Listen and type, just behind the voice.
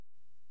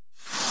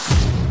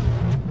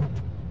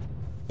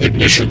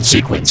Ignition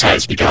sequence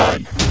has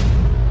begun.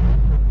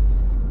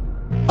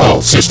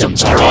 All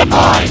systems are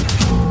online.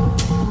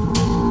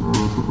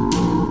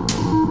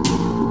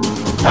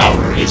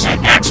 Power is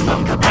at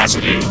maximum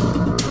capacity.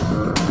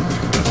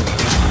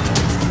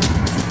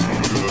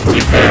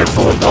 Prepare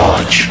for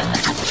launch.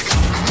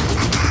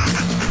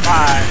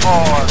 5,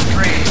 4,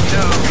 3, 2,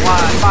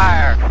 1,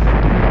 fire!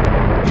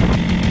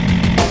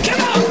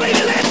 Come on,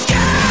 baby, let's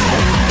go!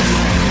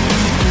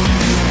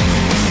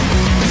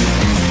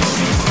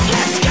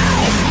 Let's go!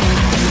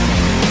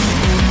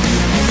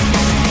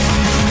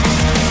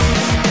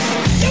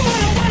 You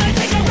wanna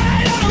take a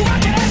ride on a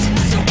rocket?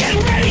 So get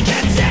ready,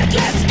 get set,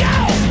 let's go!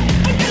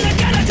 I'm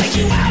gonna take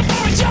you out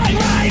for a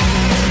joyride!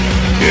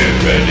 Get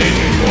ready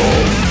to go.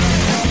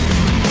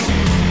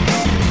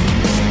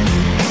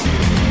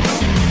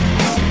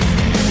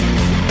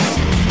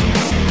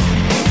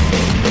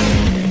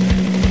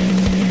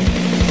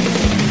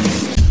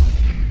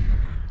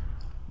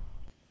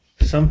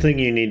 Something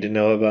you need to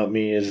know about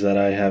me is that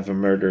I have a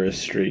murderous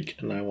streak,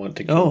 and I want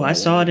to kill Oh, I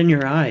saw it in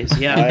your eyes.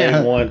 Yeah.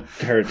 I want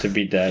her to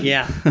be dead.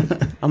 Yeah.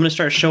 I'm going to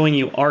start showing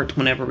you art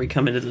whenever we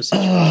come into those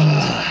situations.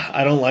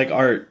 I don't like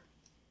art.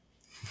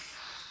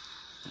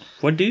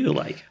 What do you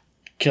like?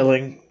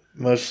 Killing,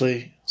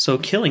 mostly. So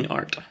killing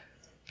art.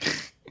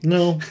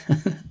 No.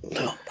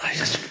 No, I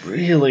just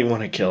really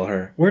want to kill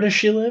her. Where does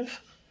she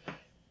live?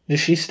 Does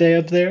she stay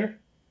up there?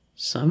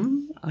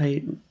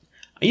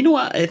 You know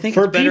what? I think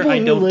For it's better people I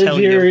who don't live tell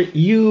here, you.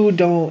 you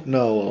don't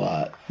know a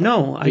lot.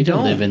 No, I We don't.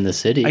 don't live in the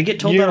city. I get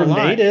told You're that a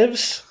lot.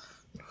 natives.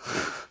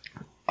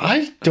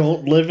 I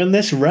don't live in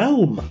this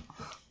realm.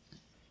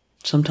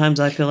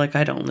 Sometimes I feel like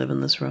I don't live in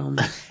this realm.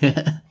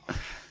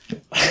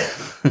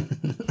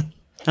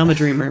 I'm a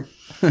dreamer.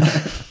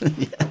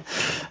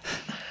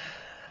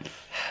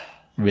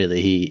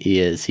 Really, he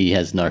is. He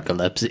has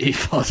narcolepsy. He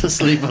falls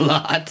asleep a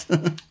lot.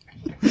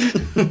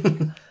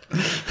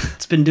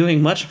 It's been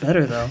doing much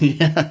better, though.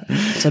 Yeah.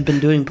 Since I've been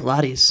doing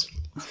Pilates.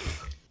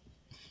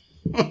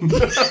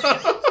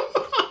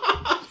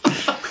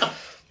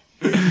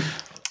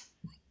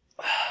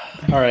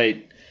 All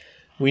right.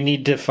 We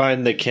need to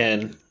find the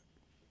kin.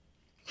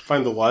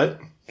 Find the what?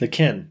 The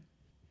kin.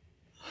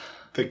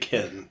 The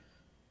kin.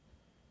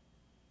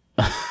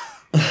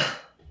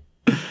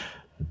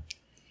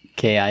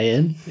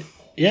 K-I-N?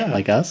 Yeah.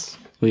 Like us?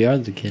 We are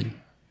the kin.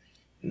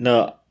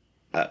 No.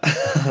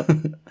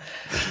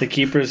 The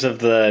keepers of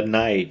the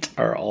night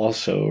are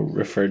also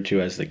referred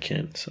to as the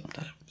kin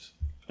sometimes.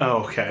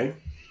 Oh, okay.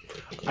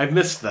 I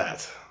missed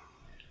that.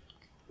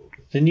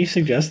 Didn't you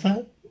suggest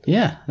that?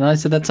 Yeah, and I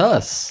said that's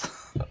us.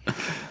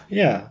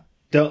 Yeah.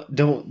 Do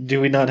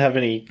we not have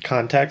any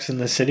contacts in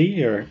the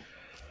city or?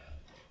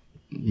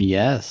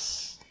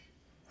 Yes.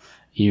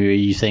 Are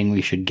you saying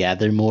we should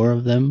gather more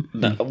of them?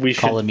 We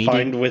Call a should meeting?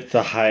 find with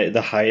the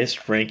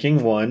highest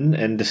ranking one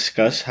and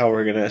discuss how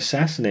we're going to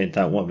assassinate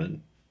that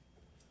woman.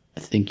 I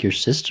think your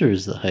sister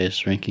is the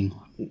highest ranking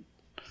one.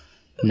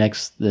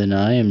 Next, then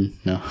I am.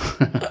 No.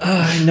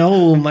 I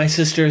know my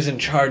sister is in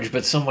charge,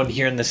 but someone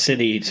here in the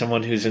city,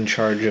 someone who's in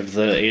charge of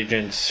the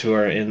agents who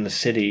are in the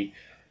city.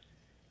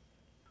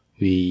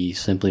 We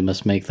simply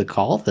must make the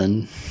call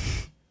then.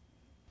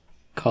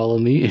 Call a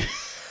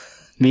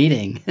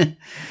meeting.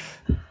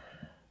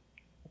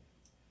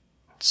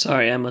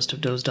 Sorry, I must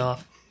have dozed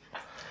off.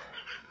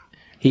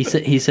 He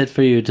said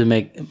for you to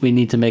make. We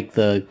need to make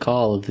the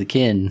call of the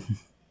kin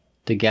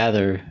to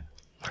gather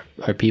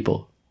our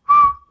people.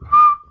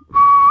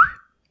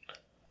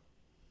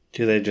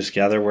 Do they just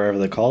gather wherever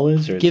the call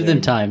is, or is Give there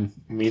them time.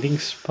 a meeting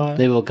spot?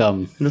 They will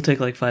come. It'll take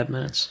like 5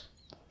 minutes.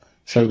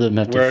 Some of them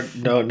have Where to.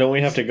 don't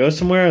we have to go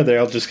somewhere? Or are they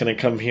all just going to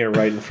come here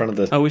right in front of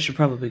the? Oh, we should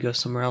probably go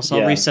somewhere else. I'll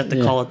Yeah. reset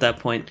the call at that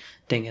point.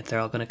 Dang it, they're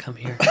all going to come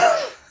here.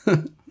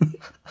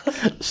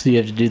 So you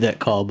have to do that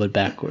call, but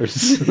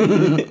backwards.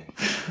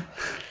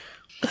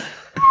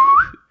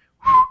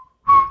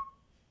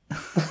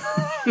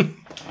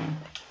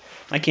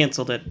 I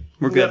canceled it.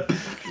 We're good.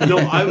 No,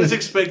 I was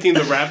expecting the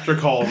raptor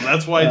call, and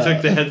that's why I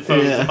took the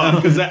headphones off,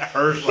 because that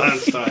hurt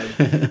last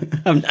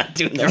time. I'm not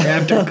doing the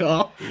raptor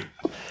call.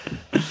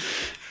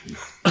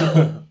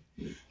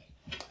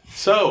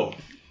 So,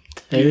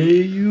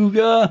 Hey, you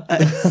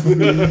guys.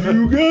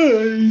 You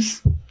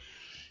guys.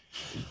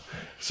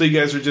 so you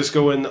guys are just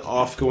going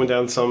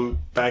down some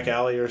back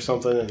alley or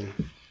something, and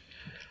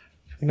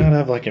We not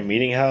have like a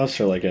meeting house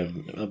or like a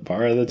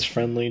bar that's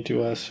friendly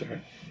to us,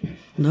 or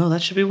No,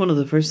 that should be one of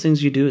the first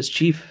things you do as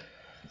chief.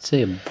 I'd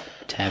say a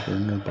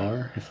tavern or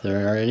bar, if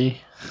there are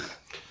any.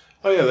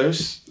 oh yeah,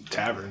 there's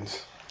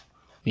taverns.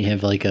 We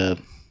have like a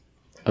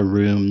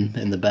room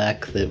in the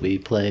back that we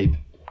play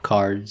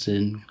cards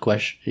in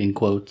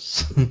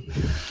quotes.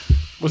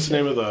 What's the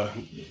name of the?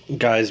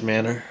 Guy's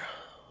Manor.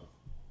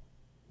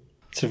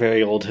 It's a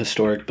very old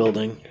historic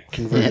building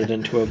converted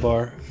into a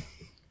bar.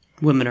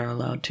 Women are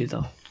allowed to,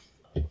 though.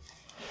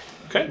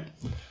 Okay,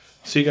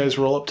 so you guys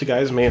roll up to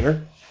Guy's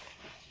Manor,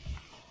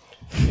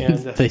 and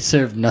They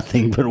serve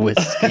nothing but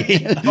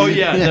whiskey. oh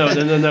yeah,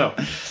 no.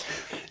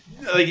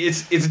 Like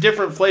it's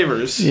different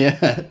flavors.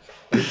 Yeah.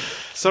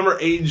 Some are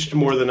aged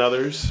more than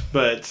others,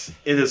 but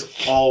it is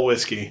all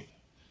whiskey.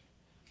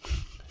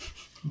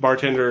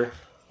 Bartender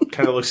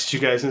kind of looks at you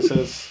guys and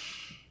says,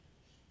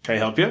 "Can I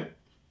help you?"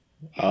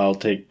 I'll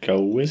take a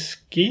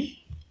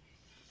whiskey.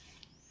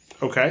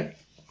 Okay.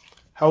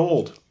 How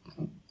old?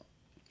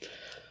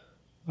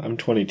 I'm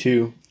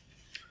 22.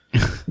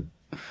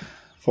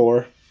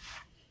 4.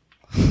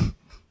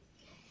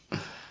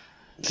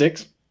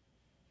 6.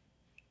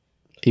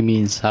 He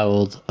means how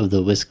old of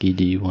the whiskey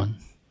do you want?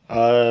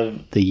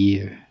 The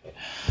year.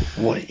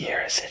 What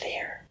year is it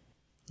here?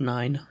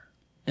 9.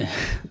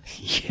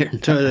 Year.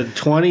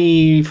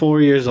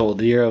 24 years old,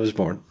 the year I was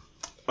born.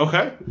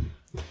 Okay.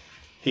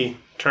 He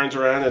turns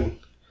around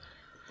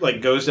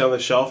and goes down the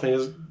shelf and he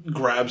just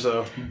grabs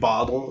a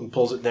bottle and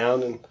pulls it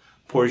down and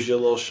pours you a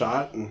little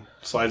shot and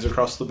slides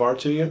across the bar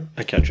to you.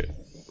 I catch it.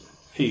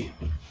 He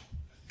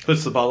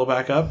puts the bottle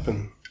back up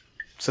and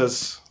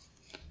says,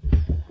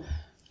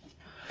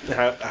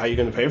 how are you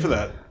going to pay for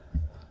that?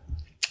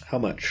 How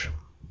much?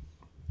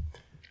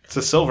 It's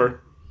a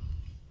silver.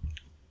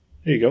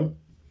 Here you go.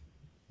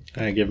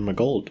 I give him a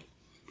gold.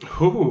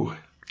 Ooh,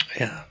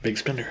 Yeah, big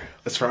spender.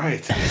 that's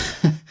right.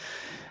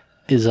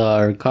 Is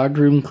our card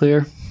room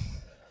clear?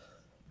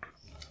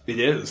 It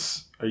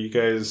is. Are you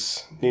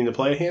guys needing to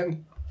play a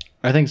hand?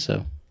 I think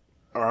so.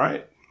 All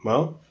right.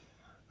 Well,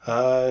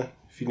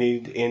 if you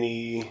need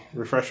any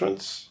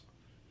refreshments,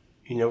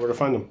 you know where to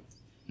find them.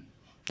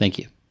 Thank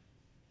you.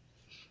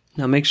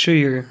 Now make sure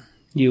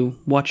you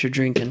watch your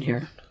drink in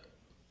here.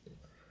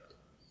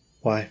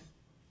 Why?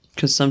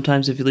 Because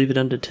sometimes if you leave it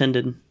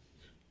unattended,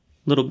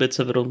 little bits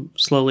of it will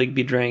slowly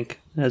be drank,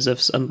 as if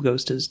some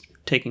ghost is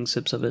taking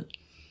sips of it.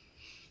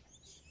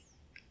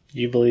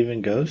 You believe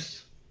in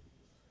ghosts?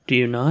 Do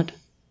you not?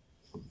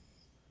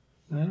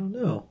 I don't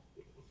know.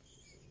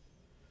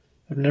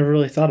 I've never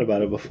really thought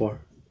about it before.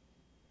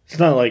 It's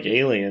not like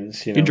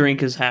aliens, you know. Your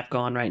drink is half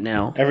gone right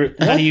now. How What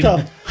do do you-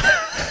 the...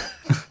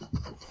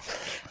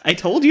 I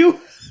told you!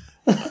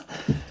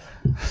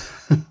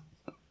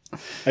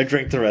 I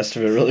drank the rest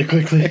of it really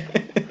quickly.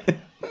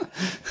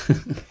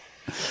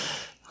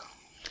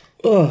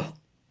 Ugh,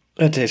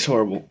 that tastes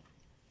horrible.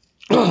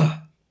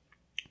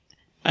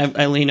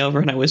 I lean over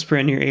and I whisper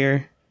in your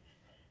ear,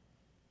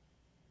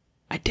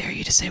 I dare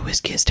you to say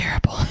whiskey is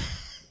terrible.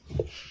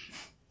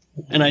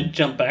 And I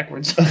jump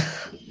backwards.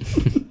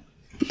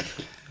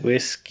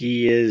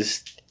 Whiskey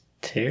is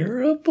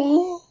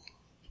terrible?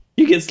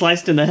 You get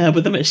sliced in the head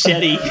with a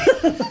machete.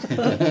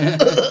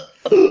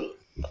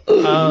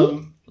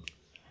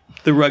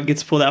 The rug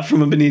gets pulled out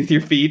from beneath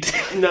your feet.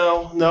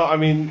 No. I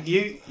mean,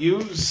 you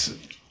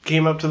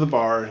came up to the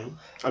bar.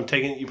 I'm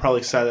taking it you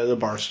probably sat at a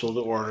bar stool to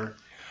order.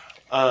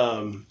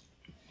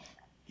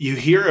 You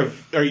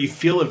you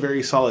feel a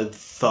very solid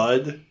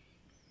thud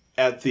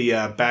at the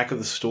back of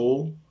the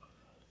stool.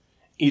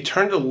 You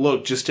turn to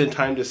look just in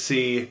time to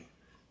see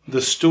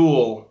the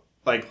stool,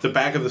 the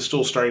back of the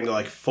stool starting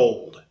to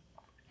fold.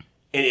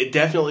 And it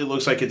definitely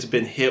looks like it's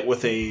been hit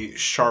with a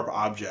sharp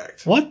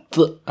object. What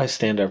the... I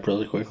stand up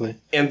really quickly.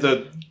 And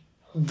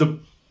the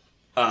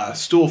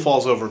stool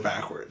falls over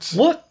backwards.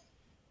 What?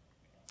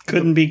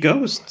 Couldn't be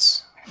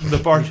ghosts. The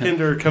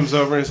bartender comes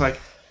over and is like,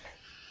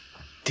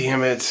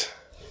 "Damn it."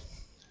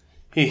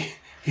 He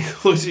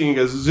looks at you and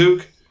goes,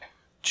 "Zook,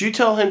 did you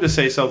tell him to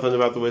say something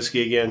about the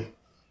whiskey again?"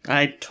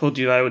 I told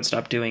you I would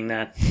stop doing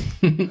that.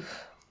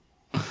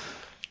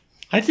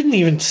 I didn't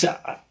even say...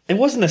 It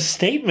wasn't a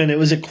statement, it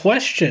was a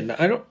question.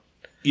 I don't...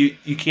 You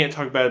can't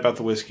talk bad about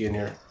the whiskey in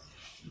here.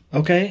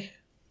 Okay.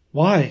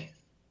 Why?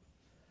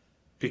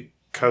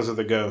 Because of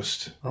the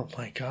ghost. Oh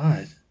my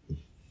god.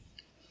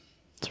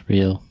 It's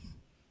real.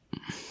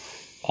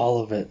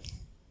 All of it.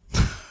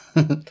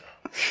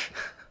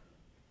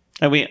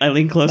 I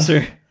lean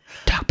closer.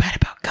 Talk bad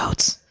about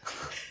goats.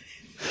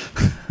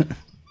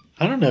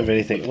 I don't have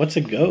anything. What's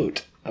a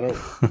goat? I don't...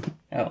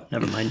 Oh,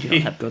 never mind. You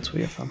don't have goats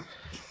where you're from.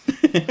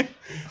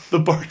 The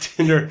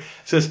bartender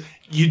says,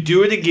 "You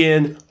do it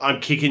again,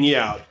 I'm kicking you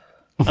out."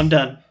 I'm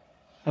done.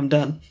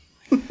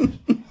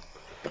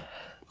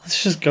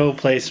 Let's just go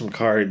play some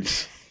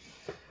cards.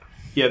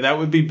 Yeah, that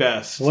would be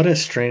best. What a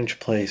strange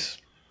place.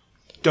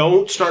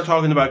 Don't start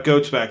talking about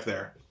goats back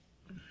there.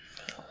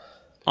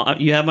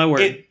 You have my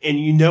word. And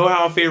you know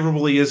how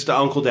favorable he is to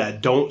Uncle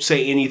Dad. Don't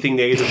say anything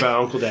negative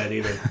about Uncle Dad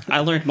either. I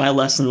learned my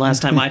lesson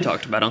last time I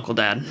talked about Uncle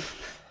Dad.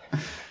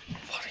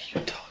 What are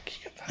you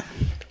talking about?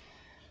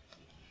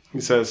 He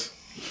says,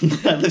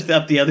 I lift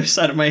up the other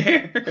side of my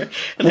hair,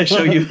 and I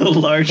show you a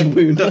large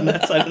wound on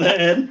that side of the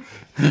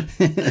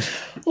head.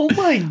 Oh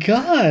my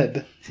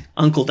god.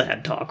 Uncle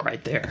Dad talk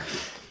right there.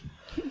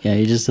 Yeah,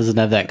 he just doesn't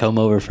have that comb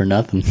over for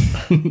nothing.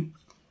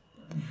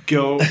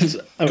 go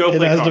It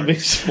play has to be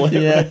cards. split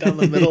right down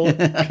the middle.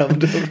 Come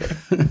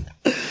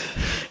over.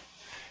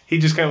 He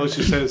just kind of looks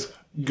and says,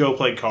 "Go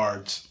play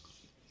cards."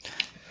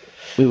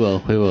 We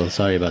will.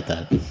 Sorry about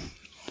that.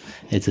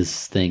 It's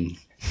his thing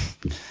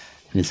in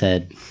his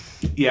head.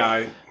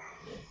 Yeah,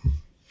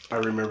 I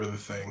remember the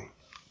thing.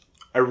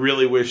 I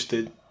really wish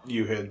that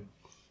you had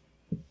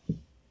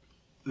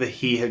that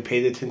he had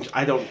paid attention.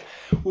 I don't.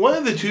 One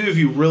of the two of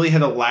you really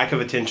had a lack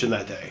of attention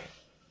that day.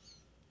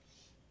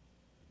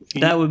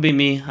 That would be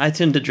me. I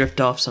tend to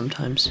drift off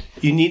sometimes.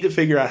 You need to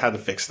figure out how to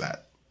fix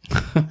that.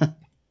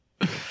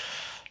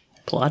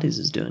 Pilates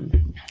is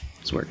doing.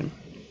 It's working.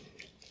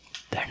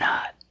 They're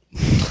not.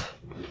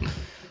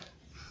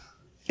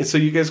 And so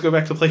you guys go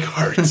back to play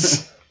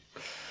cards.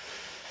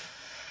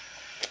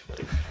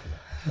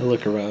 I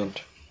look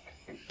around.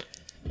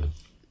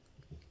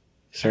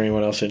 Is there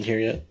anyone else in here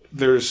yet?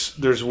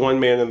 There's one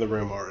man in the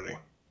room already.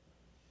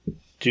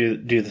 Do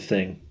the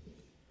thing.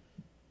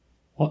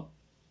 What?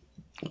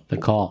 The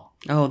call.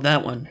 Oh,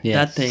 that one.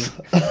 Yes. That thing.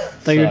 I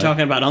thought you were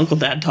talking about Uncle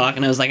Dad talk,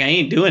 and I was like, I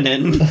ain't doing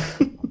it.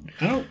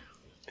 I don't.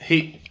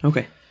 He.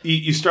 Okay.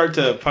 You start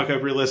to puck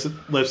up your lips, and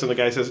the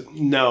guy says,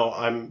 "No,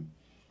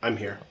 I'm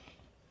here.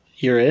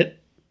 You're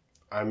it.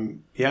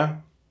 Yeah."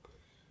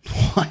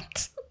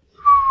 What?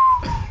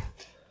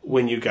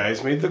 When you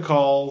guys made the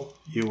call,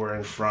 you were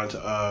in front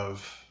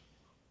of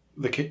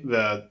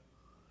the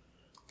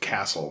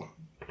castle.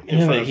 In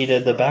Yeah, front but of- he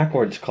did the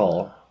backwards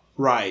call.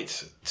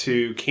 Right.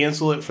 To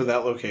cancel it for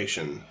that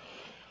location.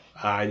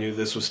 I knew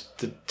this was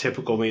the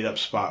typical meetup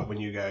spot when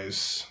you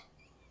guys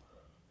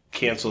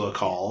cancel a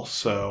call,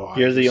 so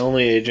You're the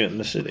only agent in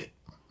the city.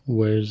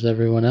 Where's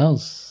everyone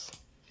else?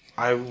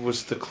 I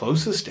was the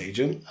closest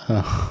agent.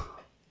 Oh.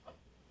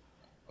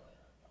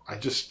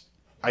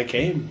 I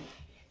came.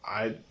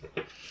 I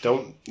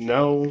don't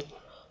know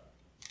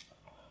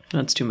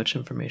That's too much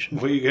information.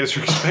 what you guys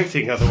are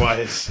expecting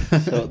otherwise.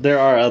 So there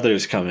are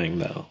others coming,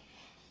 though.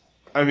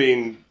 I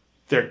mean,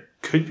 there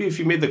could be if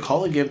you made the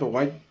call again, but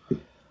why?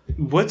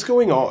 What's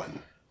going on?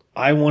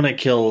 I want to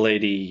kill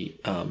Lady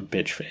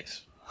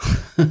Bitchface.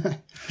 Maybe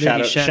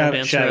Shadow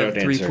Dancer of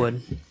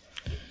Threepwood.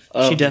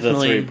 Of She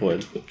definitely- the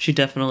Threepwood. She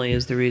definitely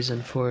is the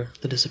reason for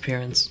the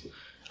disappearance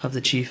of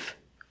the chief.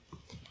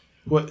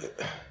 What?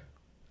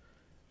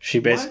 She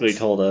basically What?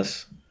 told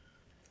us.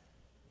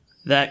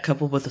 That,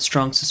 coupled with a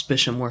strong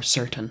suspicion, we're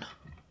certain.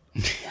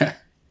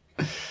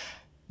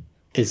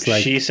 It's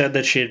like She said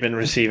that she had been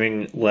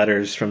receiving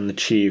letters from the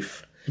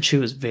chief, And she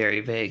was very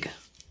vague.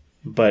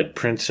 but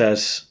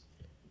Princess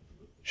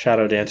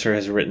Shadow Dancer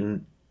has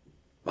written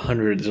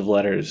hundreds of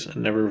letters and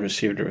never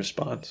received a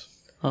response.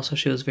 Also,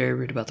 she was very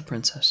rude about the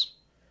princess.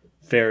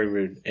 Very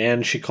rude.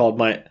 And she called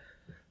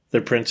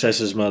the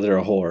princess's mother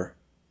a whore.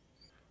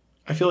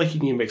 I feel like you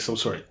need to make some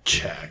sort of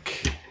check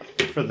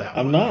for that.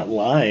 I'm not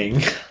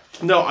lying.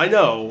 No, I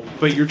know,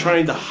 but you're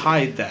trying to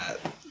hide that.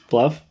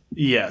 Bluff?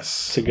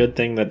 Yes. It's a good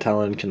thing that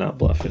Talon cannot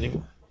bluff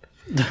anymore.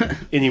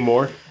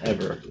 Anymore?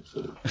 Ever.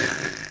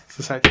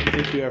 Since I didn't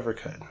think you ever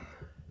could.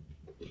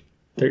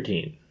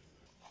 13.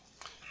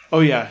 Oh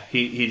yeah,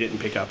 he didn't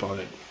pick up on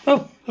it.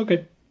 Oh,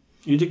 okay.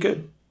 You did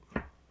good.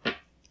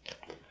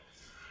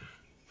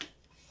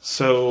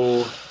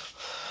 So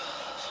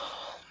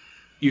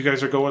you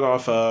guys are going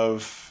off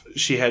of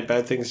she had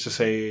bad things to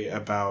say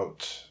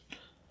about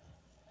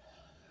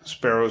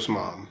Sparrow's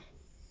mom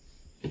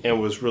and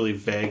was really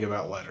vague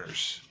about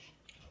letters.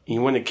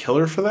 You want to kill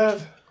her for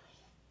that?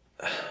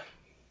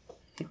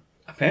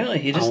 Apparently,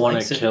 he I just want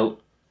likes to it. kill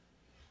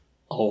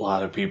a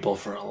lot of people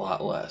for a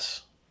lot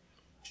less.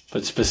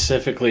 But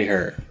specifically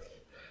her.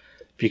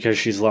 Because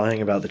she's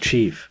lying about the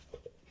chief.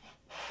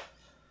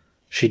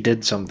 She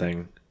did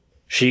something.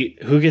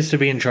 Who gets to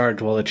be in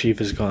charge while the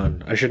chief is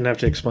gone? I shouldn't have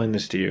to explain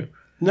this to you.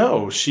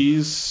 No,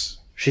 she's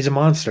She's a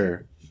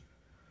monster.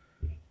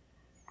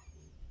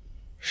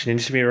 She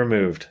needs to be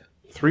removed.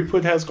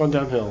 Threepwood has gone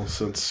downhill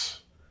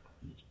since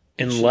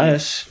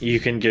Unless you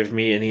can give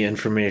me any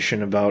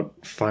information about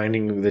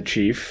finding the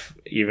chief,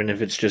 even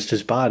if it's just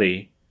his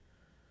body.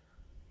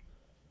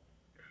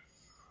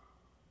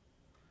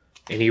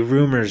 Any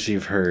rumors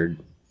you've heard.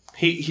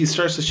 he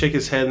starts to shake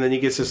his head and then he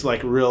gets this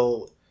like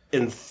real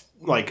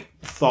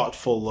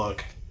thoughtful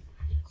look.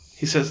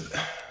 He says,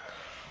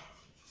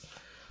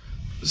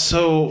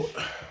 "So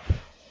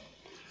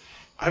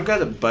I've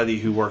got a buddy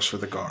who works for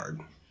the guard.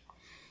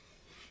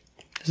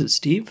 Is it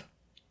Steve?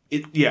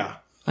 Yeah.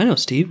 I know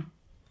Steve.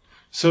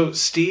 So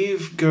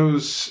Steve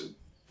goes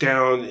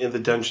down in the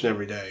dungeon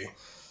every day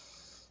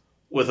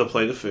with a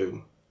plate of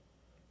food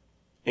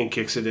and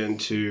kicks it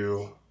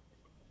into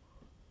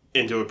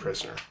a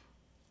prisoner.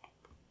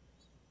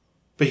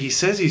 But he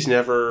says he's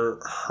never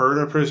heard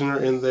a prisoner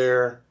in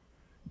there,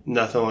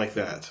 nothing like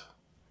that.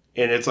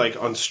 And it's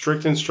like on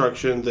strict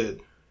instruction that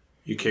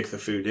you kick the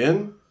food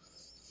in,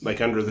 like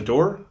under the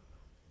door,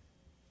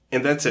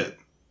 and that's it.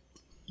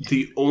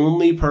 The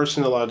only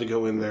person allowed to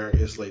go in there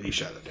is Lady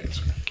Shadow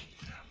Dancer.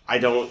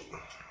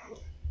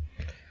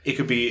 It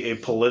could be a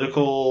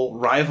political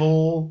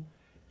rival.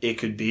 It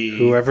could be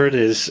Whoever it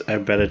is, I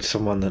bet it's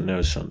someone that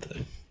knows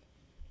something.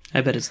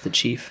 I bet it's the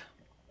chief.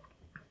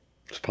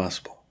 It's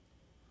possible.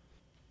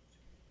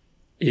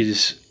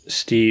 Is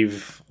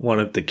Steve one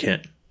of the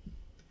kin?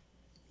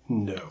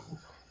 No.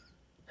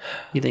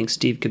 You think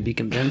Steve could be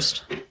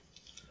convinced?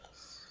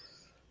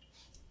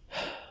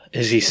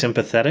 Is he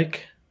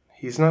sympathetic?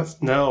 He's not.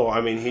 No,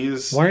 I mean,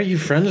 he's Why are you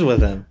friends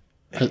with him?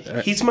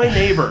 he's my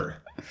neighbor.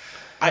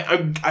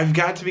 I've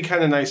got to be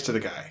kind of nice to the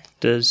guy.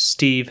 Does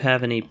Steve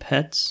have any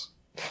pets?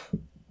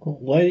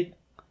 What?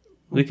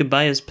 We could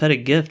buy his pet a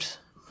gift.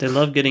 They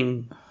love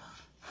getting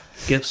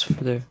gifts for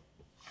their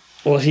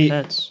Well,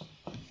 pets.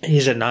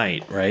 he's a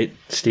knight, right,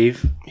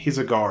 Steve? He's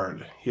a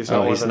guard. He's Oh,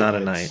 one he's of the not a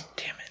knights. knight.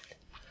 Damn it!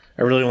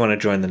 I really want to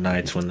join the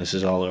knights when this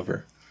is all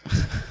over.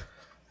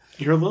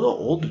 You're a little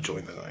old to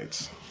join the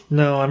knights.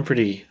 No, I'm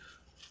pretty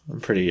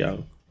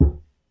young.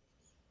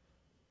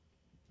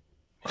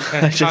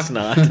 I'm just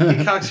not.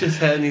 He cocks his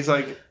head and he's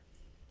like,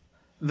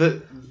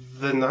 the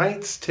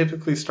knights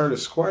typically start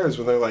as squires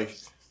when they're like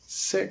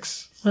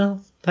 6.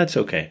 Well, that's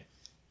okay.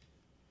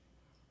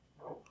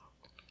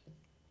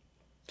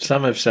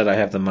 Some have said I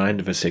have the mind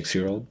of a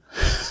 6-year-old.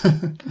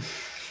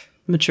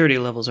 Maturity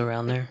levels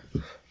around there.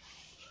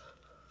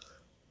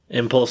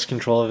 Impulse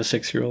control of a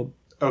 6-year-old.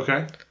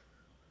 Okay.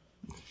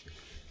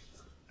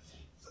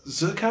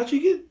 Zook, how'd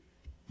you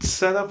get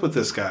set up with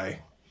this guy?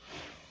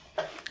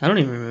 I don't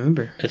even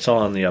remember. It's all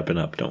on the up and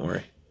up, don't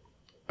worry.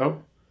 Oh,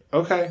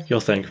 okay. You'll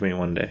thank me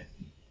one day.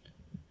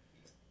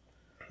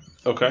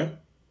 Okay.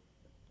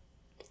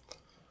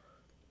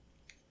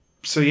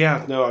 So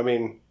yeah, no, I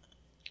mean,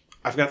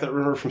 I've got that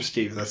rumor from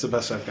Steve. That's the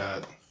best I've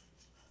got.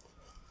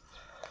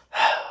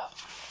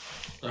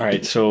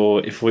 Alright, so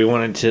if we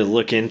wanted to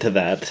look into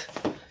that,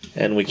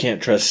 and we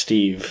can't trust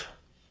Steve,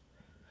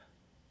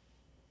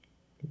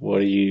 what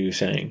are you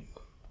saying?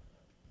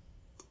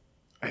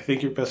 I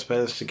think your best bet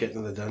is to get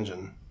into the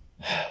dungeon.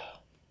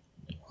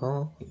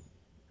 Well,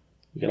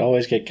 we could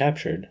always get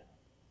captured.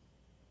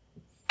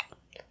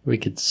 We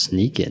could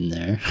sneak in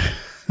there.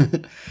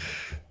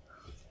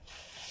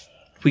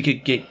 We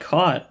could get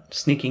caught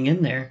sneaking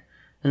in there,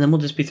 and then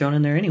we'll just be thrown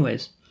in there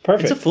anyways.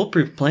 Perfect. It's a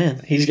foolproof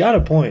plan. He's got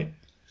a point.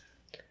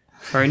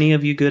 Are any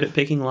of you good at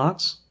picking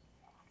locks?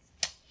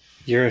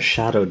 You're a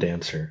shadow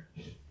dancer,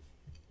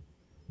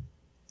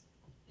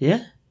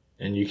 Yeah?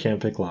 and you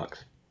can't pick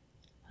locks.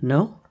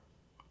 No?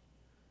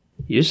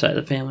 Your side of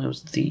the family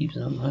was thieves,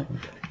 not mine.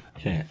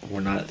 Yeah, we're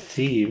not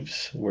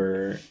thieves.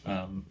 We're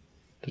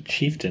the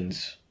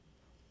chieftain's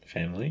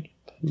family.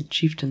 You're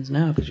chieftains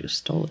now because you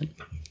stole it.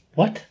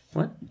 What?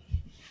 What?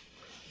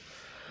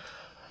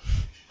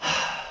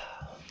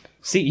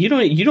 See, you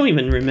don't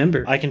even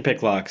remember. I can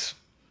pick locks.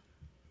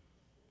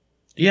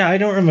 Yeah, I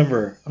don't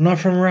remember. I'm not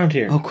from around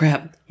here. Oh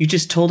crap! You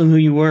just told him who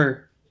you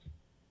were.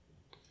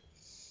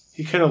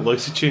 He kind of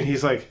looks at you and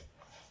he's like,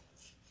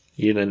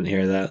 You didn't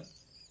hear that.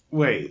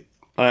 wait,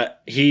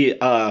 He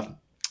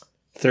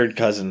third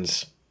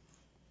cousins.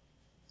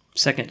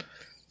 Second,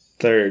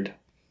 Third.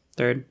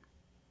 third.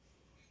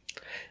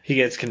 He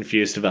gets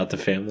confused about the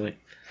family.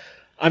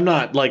 I'm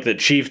not like the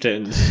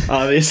chieftains,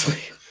 obviously.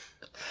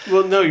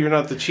 well, no, you're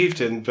not the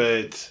chieftain,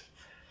 but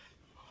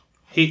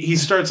he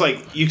starts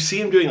like, you see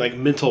him doing like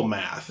mental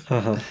math.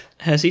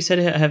 Has he said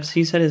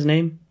his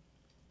name?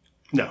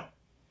 No.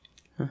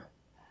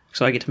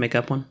 So I get to make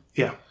up one.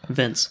 Yeah.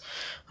 Vince.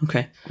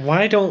 Okay.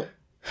 Why don't?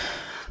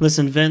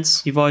 Listen,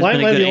 Vince, you've always Why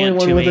been am a I good the only aunt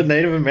one to with me. a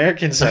Native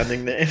American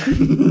sounding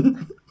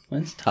name?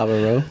 When's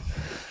Tabaro?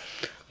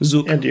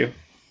 Zook. And you.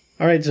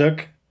 All right,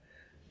 Zook.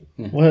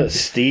 What?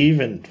 Steve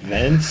and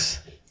Vince?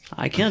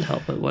 I can't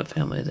help it what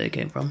family they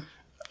came from.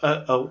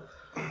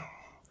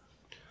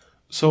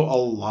 So a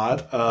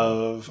lot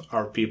of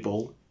our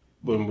people,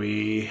 when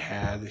we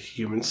had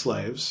human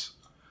slaves,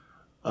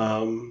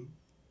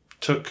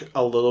 took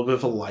a little bit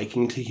of a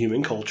liking to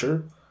human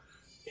culture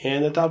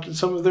and adopted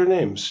some of their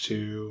names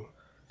to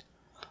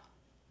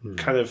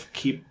kind of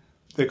keep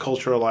the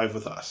culture alive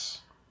with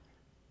us.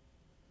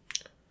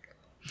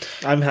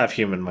 I'm half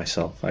human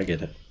myself. I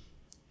get it.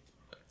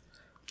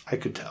 I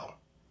could tell.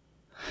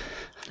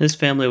 His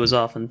family was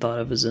often thought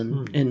of as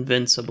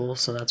invincible,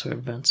 so that's where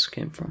Vince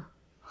came from.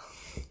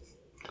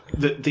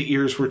 The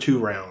ears were too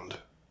round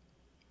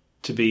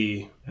to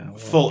be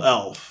full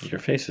elf. Your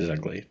face is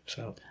ugly,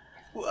 so.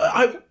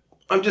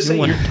 I'm just You saying,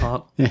 want to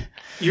talk?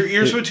 your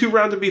ears were too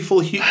round to be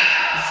full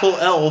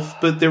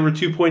elf, but they were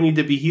too pointy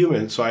to be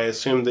human. So I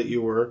assumed that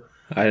you were.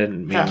 I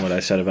didn't mean what I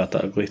said about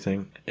the ugly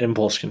thing.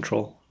 Impulse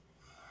control.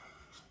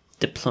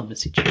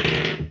 Diplomacy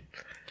check.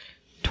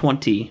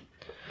 20.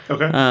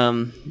 Okay.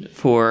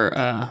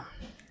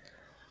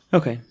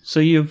 Okay, so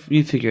you've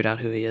figured out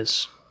who he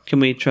is. Can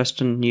we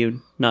trust in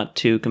you not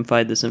to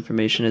confide this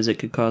information, as it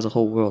could cause a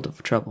whole world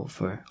of trouble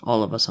for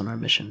all of us on our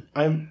mission?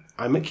 I'm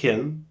a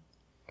kin.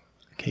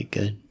 Okay,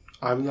 good.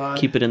 I'm not.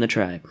 Keep it in the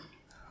tribe.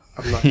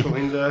 I'm not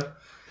going to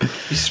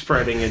be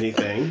spreading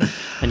anything.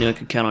 I knew I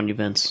could count on you,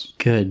 Vince.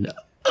 Good.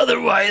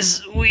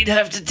 Otherwise, we'd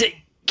have to take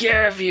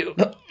care of you.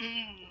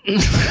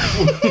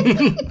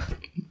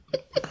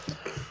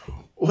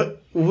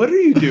 What are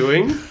you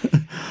doing?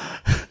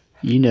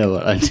 You know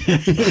what I'm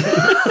doing.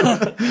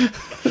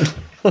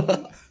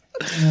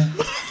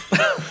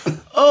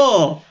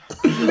 Oh,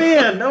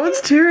 man, that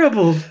was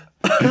terrible.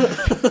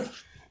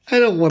 I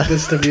don't want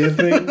this to be a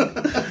thing.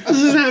 This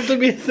doesn't have to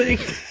be a thing.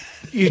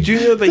 You do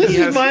know that This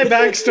is my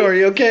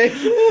backstory, okay?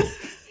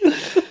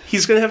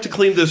 he's going to have to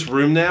clean this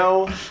room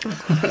now.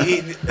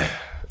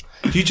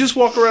 Do you just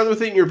walk around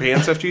with it in your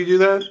pants after you do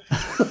that?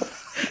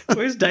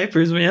 Where's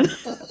diapers, man?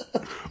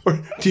 Or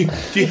do you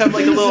have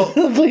like a little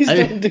Please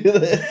don't do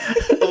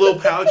this. a little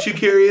pouch you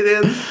carry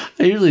it in?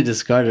 I usually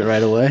discard it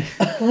right away.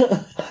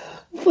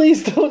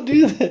 Please don't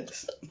do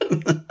this.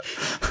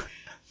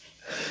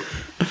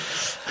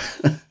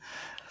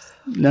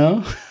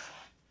 No?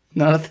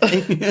 Not a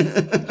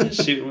thing?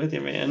 Shooting with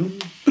you, man.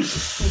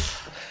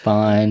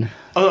 Fine.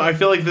 Oh, I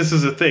feel like this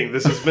is a thing.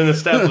 This has been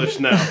established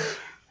now.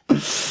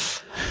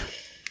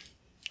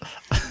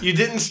 You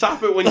didn't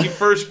stop it when you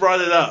first brought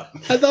it up.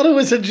 I thought it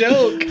was a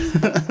joke.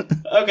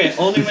 Okay,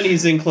 only when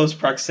he's in close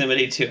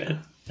proximity to it.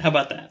 How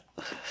about that?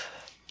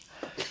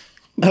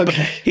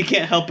 Okay. He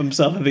can't help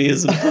himself if he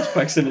is in close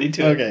proximity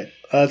to it. Okay,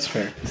 that's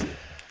fair.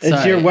 It's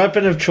Sorry. your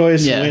weapon of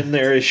choice Yeah. when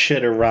there is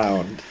shit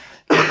around.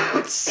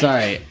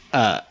 Sorry,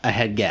 I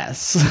had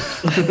gas.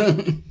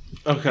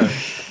 Okay.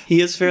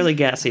 He is fairly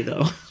gassy,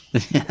 though.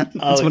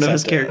 That's one of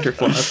his character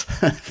flaws.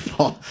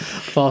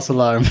 False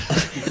alarm.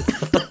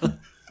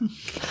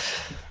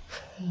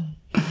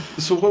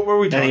 So what were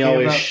we And talking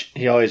about?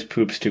 he always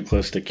poops too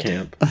close to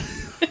camp. I'm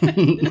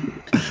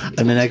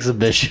an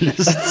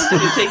exhibitionist.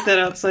 You take that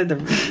outside the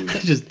room.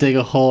 Just dig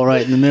a hole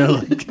right in the middle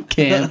of the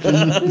camp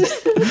and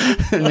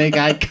make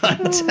eye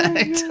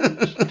contact.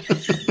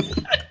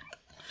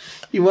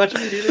 You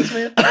watching me do this,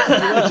 man? You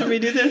watching me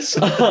do this?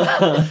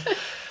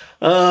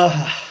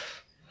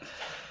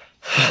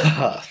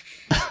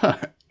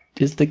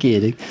 Just a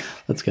kidding.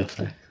 Let's go.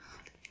 Sorry.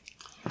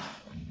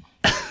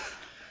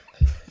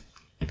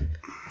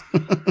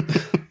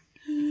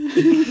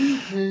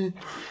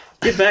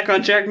 Get back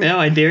on track now,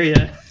 I dare you.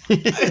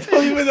 I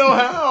don't even know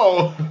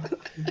how.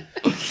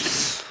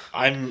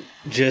 I'm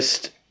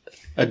just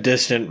a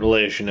distant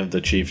relation of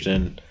the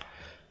chieftain.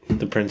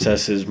 The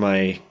princess is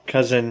my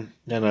cousin,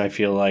 and I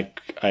feel like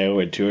I owe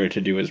it to her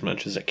to do as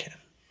much as I can.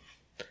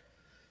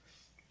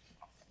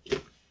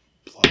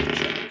 Bluff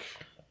check.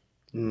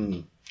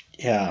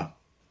 Yeah.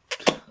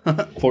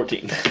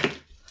 14.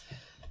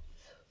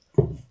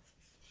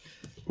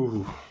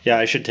 Ooh. Yeah,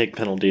 I should take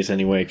penalties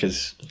anyway,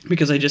 because...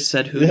 Because I just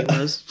said who he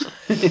was.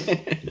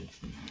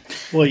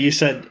 Well, you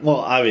said... Well,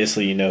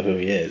 obviously you know who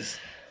he is.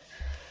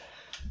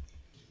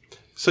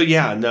 So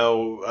yeah,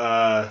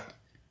 no.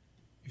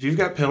 If you've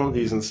got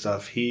penalties and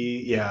stuff,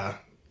 he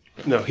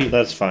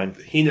That's fine.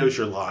 he knows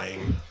you're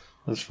lying.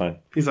 That's fine.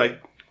 He's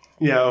like,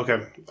 yeah,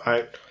 okay,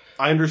 I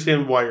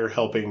understand why you're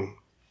helping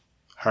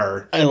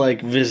her. I,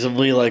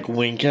 visibly,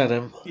 wink at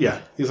him.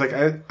 Yeah, he's like,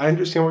 I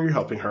understand why you're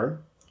helping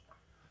her.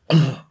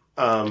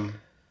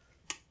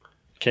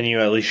 Can you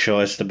at least show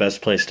us the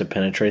best place to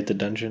penetrate the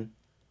dungeon?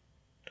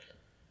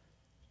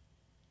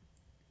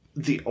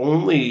 The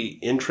only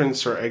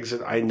entrance or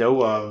exit I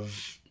know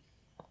of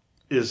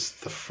is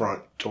the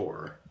front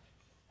door.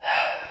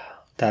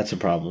 That's a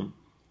problem.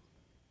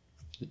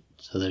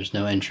 So there's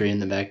no entry in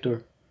the back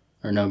door?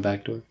 Or no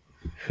back door?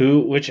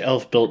 Which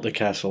elf built the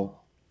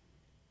castle?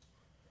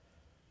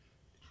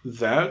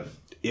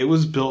 It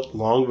was built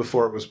long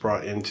before it was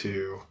brought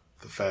into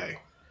the Fae.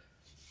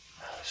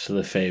 So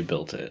the Fae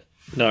built it.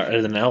 No,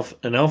 an elf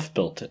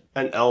built it.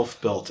 An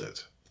elf built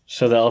it.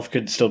 So the elf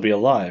could still be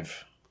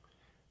alive.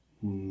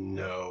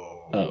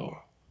 No. Oh.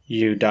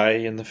 You die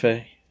in the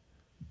Fae?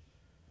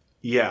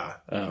 Yeah.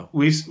 Oh.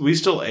 We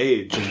still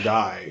age and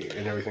die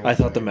and everything. I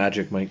thought the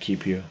magic might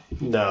keep you.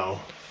 No.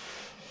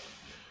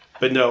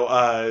 But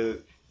no,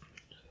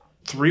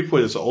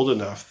 Threepwood is old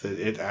enough that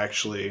it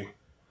actually...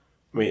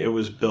 I mean, it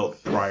was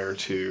built prior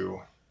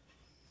to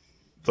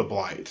the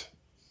Blight.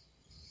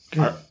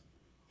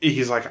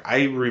 He's like,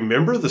 I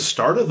remember the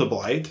start of the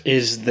Blight.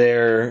 Is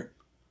there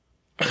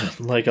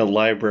a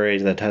library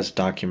that has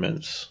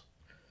documents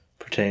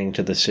pertaining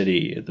to the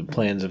city, the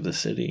plans of the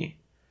city?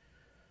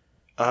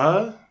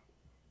 The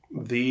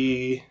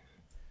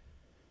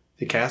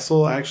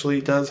castle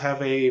actually does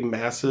have a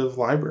massive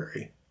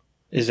library.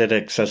 Is it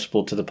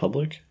accessible to the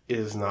public? It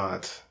is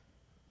not.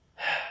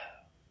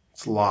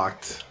 It's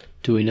locked.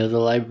 Do we know the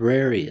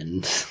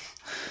librarian?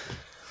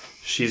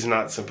 She's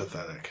not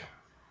sympathetic.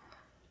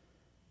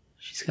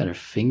 She's got her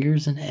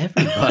fingers in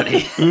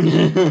everybody.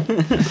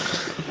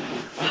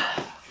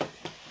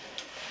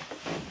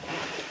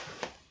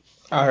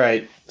 All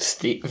right,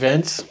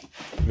 Vince,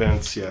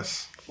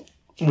 Yes.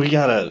 we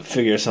gotta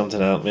figure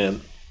something out,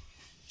 man.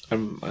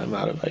 I'm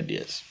out of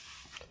ideas.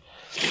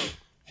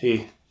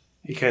 He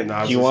can't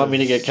nod. Do you want me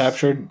to get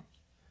captured?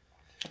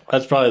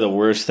 That's probably the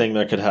worst thing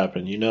that could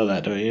happen. You know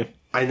that, don't you?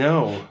 I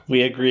know.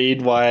 We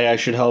agreed why I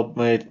should help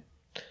my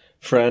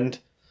friend.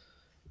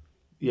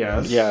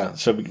 Yes. Yeah,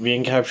 so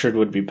being captured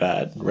would be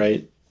bad,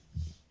 right?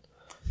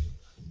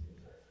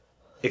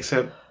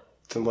 Except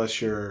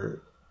unless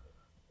you're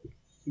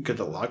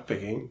good at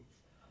lockpicking.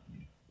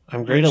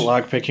 I'm great at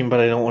lockpicking, but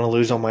I don't want to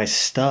lose all my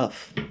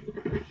stuff.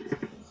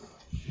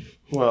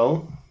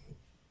 Well,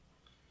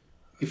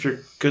 if you're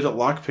good at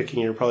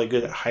lockpicking, you're probably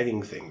good at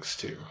hiding things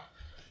too.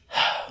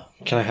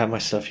 Can I have my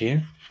stuff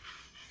here?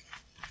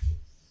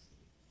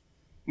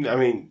 I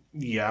mean,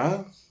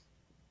 yeah.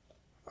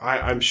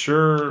 I'm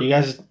sure. You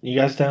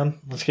guys down?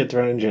 Let's get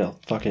thrown in jail.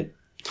 Fuck it.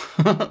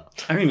 I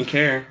don't even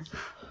care.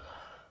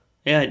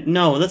 Yeah,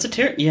 no, that's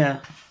a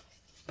yeah.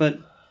 But,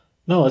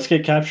 No, let's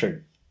get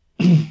captured.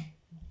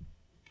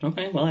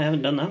 okay, well, I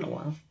haven't done that in a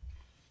while.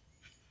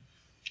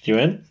 You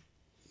in?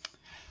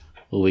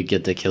 Will we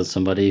get to kill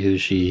somebody who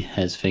she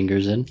has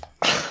fingers in?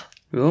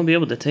 We won't be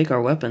able to take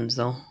our weapons,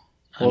 though.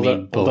 I Well,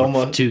 mean, well, but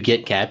almost- to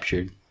get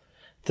captured.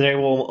 There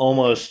will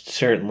almost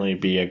certainly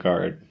be a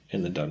guard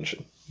in the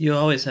dungeon. You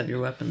always have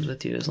your weapons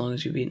with you as long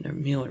as you've eaten a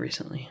meal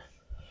recently.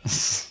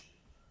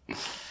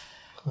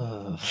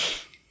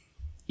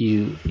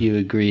 You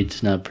agreed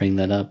to not bring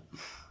that up.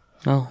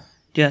 Oh,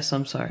 yes,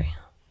 I'm sorry.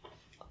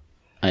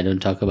 I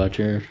don't talk about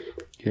your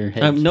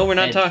head. No, we're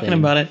not head talking thing.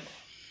 about it.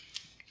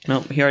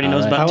 Nope, he already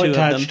knows Alright. about How two of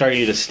them. attached are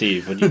you to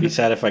Steve? Would you be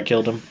sad if I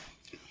killed him?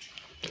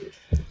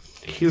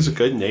 He's a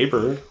good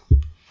neighbor.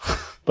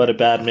 But a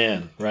bad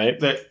man,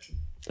 right?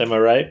 Am I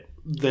right?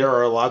 There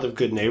are a lot of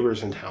good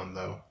neighbors in town,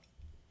 though.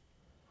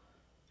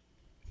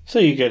 So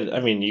you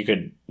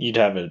could, you'd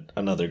have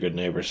another good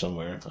neighbor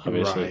somewhere,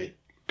 obviously. Right.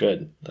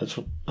 Good.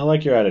 I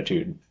like your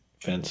attitude,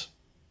 Vince.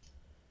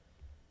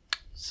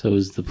 So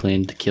is the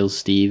plan to kill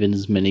Steve and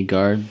as many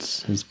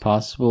guards as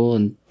possible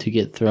and to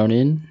get thrown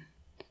in?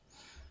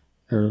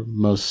 Or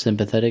most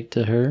sympathetic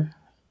to her?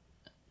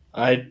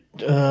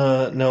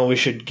 No, we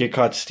should get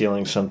caught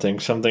stealing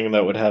something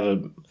that would have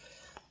a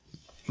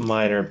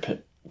minor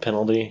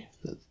penalty.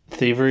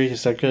 Thievery,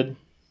 is that good?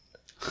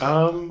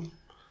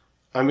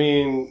 I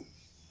mean,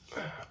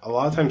 a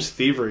lot of times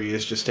thievery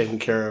is just taken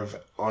care of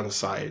on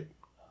site.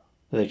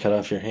 They cut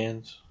off your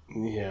hands?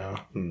 Yeah.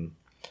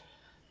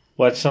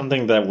 What's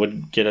something that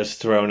would get us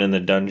thrown in the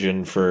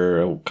dungeon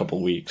for a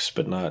couple weeks,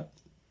 but not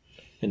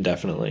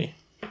indefinitely?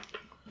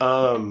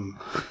 Loitering.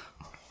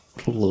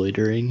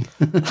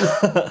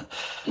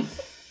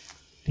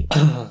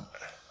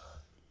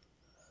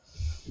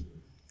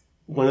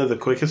 One of the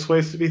quickest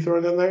ways to be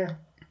thrown in there?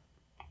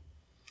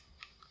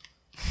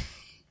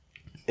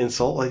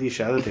 Insult Lady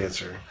Shadow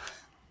Dancer.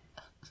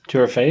 To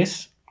her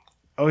face?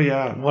 Oh,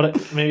 yeah.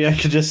 Maybe I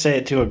could just say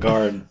it to a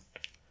guard.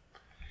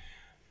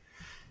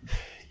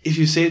 If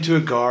you say it to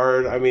a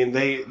guard, I mean,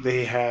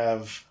 they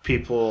have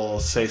people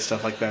say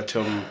stuff like that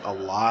to them a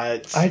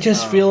lot. I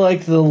just feel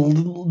like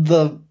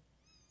the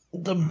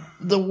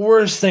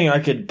worst thing I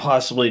could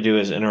possibly do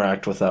is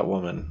interact with that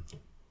woman.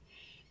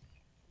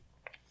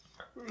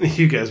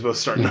 You guys both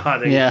start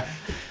nodding. Yeah,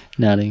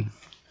 nodding.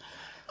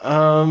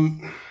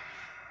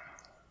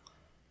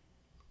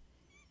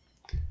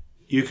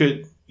 You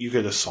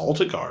could assault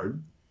a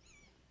guard.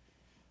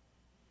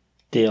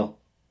 Deal.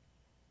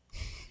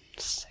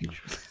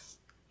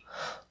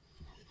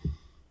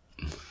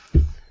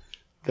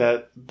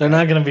 That They're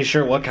not going to be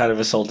sure what kind of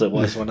assault it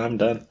was when I'm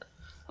done.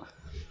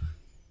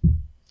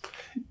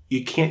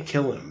 you can't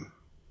kill him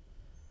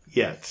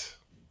yet.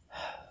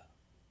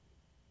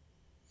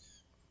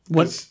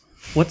 What's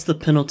the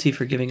penalty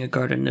for giving a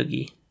guard a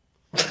noogie?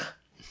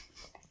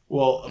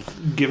 Well,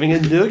 giving a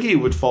noogie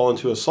would fall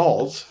into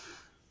assault.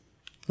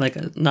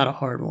 Not a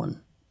hard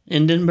one.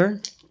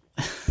 Hindenburg?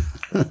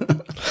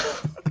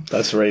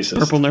 That's racist.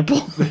 Purple Nurple?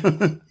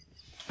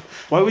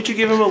 Why would you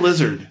give him a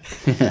lizard?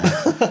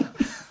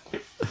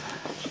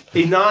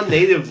 A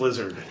non-native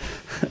lizard.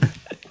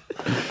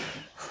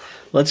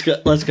 Let's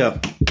go.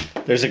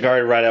 There's a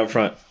guard right out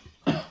front.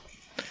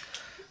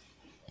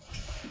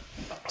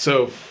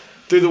 So,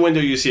 through the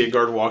window, you see a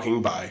guard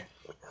walking by.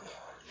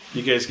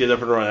 You guys get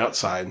up and run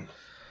outside.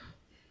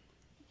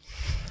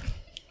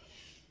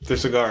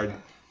 There's a guard.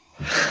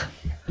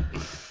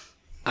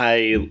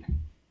 I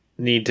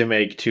need to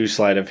make 2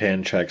 sleight of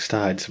hand checks to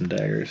hide some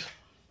daggers.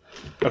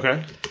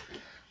 Okay.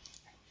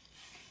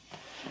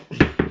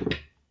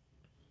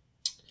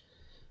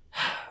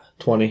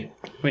 $20.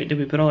 Wait, did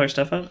we put all our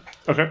stuff up?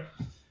 Okay.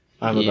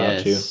 I'm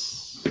about to.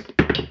 Yes.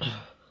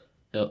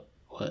 Oh,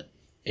 what?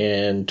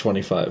 And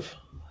 25.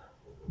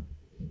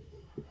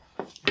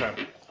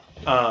 Okay.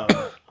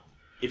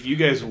 If you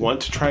guys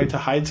want to try to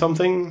hide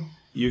something,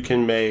 you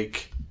can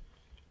make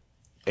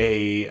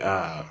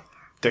a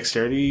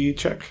dexterity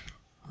check.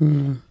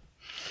 Yeah,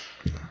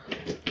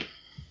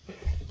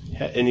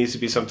 it needs to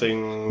be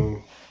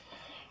something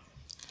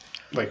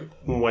like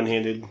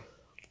one-handed,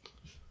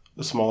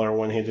 a smaller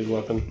one-handed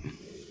weapon.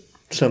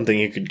 Something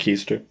you could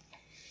keister.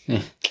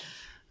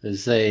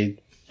 Say,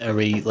 are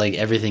we, like,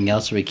 everything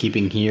else are we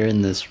keeping here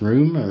in this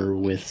room or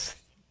with...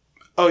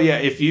 Oh yeah,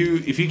 if you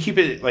keep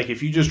it, like,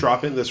 if you just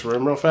drop it in this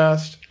room real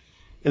fast,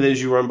 and then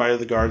as you run by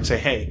the guard and say,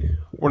 "Hey,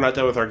 we're not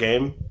done with our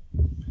game,"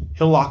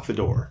 he'll lock the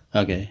door.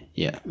 Okay,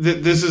 yeah.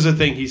 This is a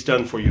thing he's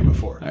done for you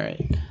before. All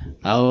right.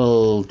 I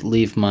will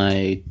leave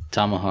my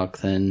tomahawk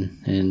then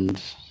and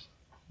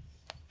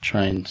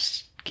try and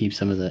keep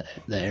some of the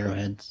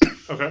arrowheads.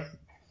 Okay.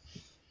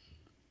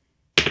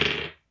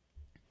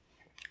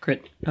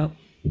 Crit. Oh.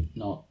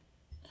 No.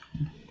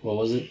 What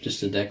was it?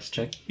 Just a dex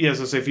check? Yeah,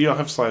 so if you don't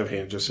have sleight of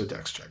hand, just a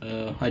dex check.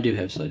 I do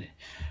have sleight.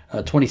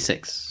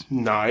 26.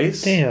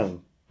 Nice.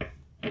 Damn.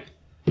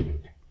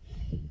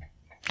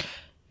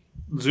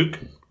 Zook.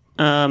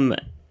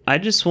 I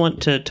just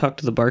want to talk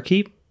to the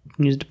barkeep,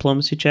 use a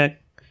diplomacy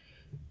check,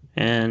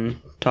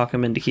 and talk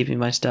him into keeping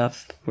my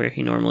stuff where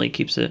he normally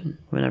keeps it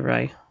whenever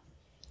I...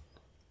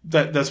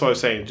 That's what I was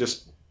saying.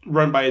 Just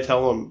run by and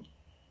tell him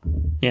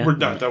Yeah. we're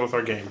not done with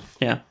our game.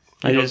 Yeah.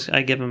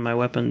 I give him my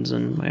weapons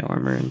and my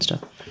armor and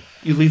stuff.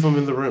 You leave him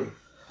in the room.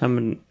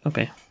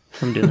 Okay.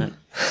 I'm doing that.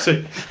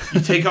 So you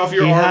take off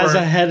your He armor. has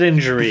a head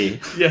injury.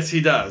 Yes,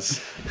 he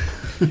does.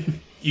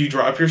 You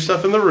drop your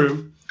stuff in the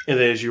room, and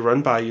then as you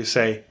run by, you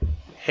say,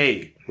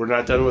 "Hey, we're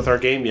not done with our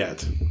game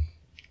yet.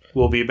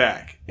 We'll be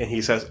back." And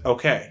he says,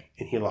 "Okay,"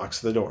 and he locks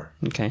the door.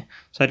 Okay.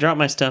 So I drop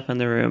my stuff in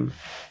the room,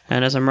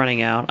 and as I'm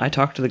running out, I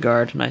talk to the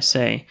guard and I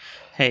say,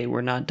 "Hey,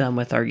 we're not done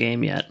with our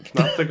game yet."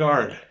 Not the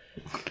guard.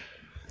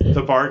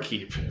 The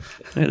barkeep.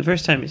 The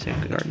first time you say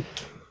the guard.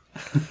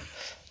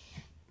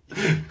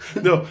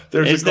 No,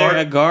 there's Is a guard.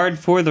 there a guard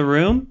for the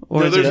room?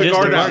 Or No, is there's it a just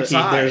guard a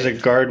outside. There's a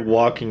guard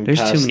walking There's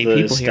past too many the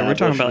people here. We're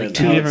talking about like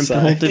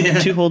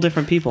establishment two whole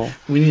different people.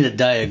 We need a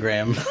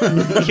diagram.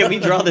 Can we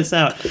draw this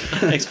out?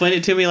 Explain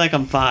it to me like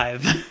I'm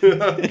 5.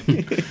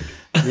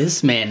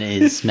 This man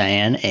is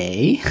man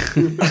A.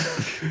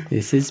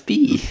 This is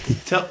B.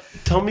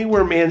 Tell me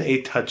where man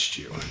A touched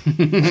you.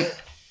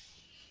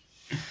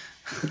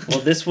 Well,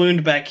 this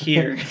wound back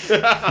here.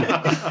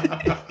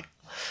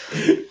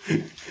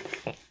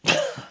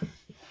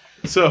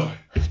 So,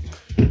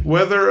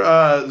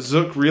 whether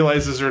Zook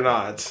realizes or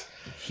not,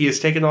 he has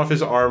taken off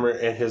his armor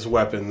and his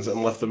weapons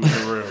and left them in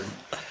the room.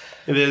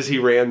 And as he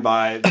ran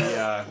by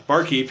the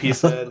barkeep, he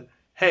said,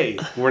 "Hey,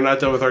 we're not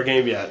done with our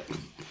game yet."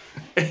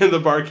 And the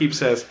barkeep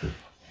says,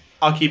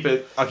 "I'll keep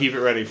it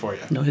ready for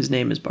you." No, his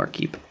name is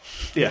Barkeep.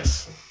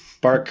 Yes.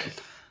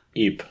 Barkeep.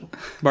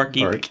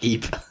 Barkeep.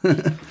 Barkeep.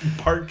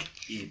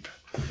 Barkeep.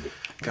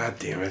 God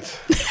damn it.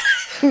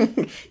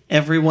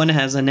 Everyone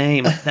has a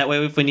name. That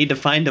way, if we need to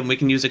find them, we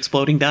can use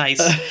exploding dice.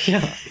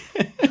 Yeah.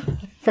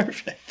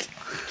 Perfect.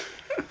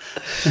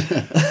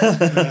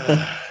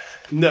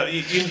 No,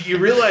 you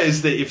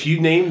realize that if you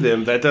name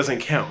them, that doesn't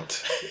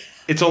count.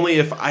 It's only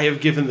if I have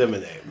given them a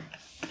name.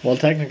 Well,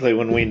 technically,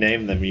 when we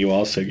name them, you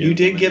also give You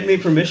did them a give me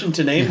name. permission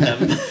to name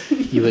them.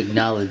 You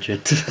acknowledge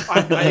it.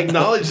 I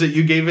acknowledge that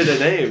you gave it a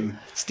name.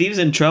 Steve's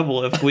in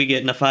trouble if we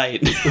get in a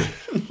fight.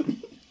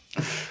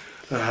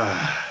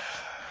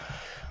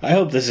 I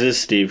hope this is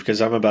Steve,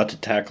 because I'm about to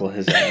tackle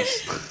his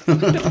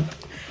ass.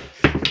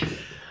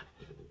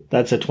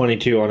 That's a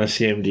 22 on a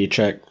CMD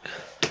check.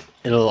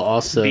 It'll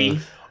also... B.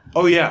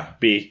 Oh yeah,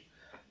 B.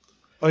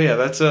 oh yeah.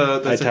 That's I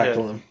a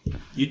tackle hit.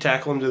 him. You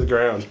tackle him to the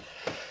ground.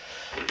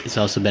 It's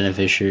also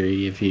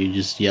beneficiary if you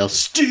just yell,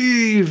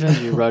 "Steve!"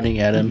 as you're running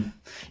at him.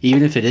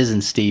 Even if it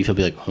isn't Steve, he'll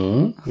be like,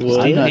 "Huh?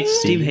 Well, I'm not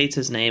Steve hates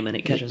his name and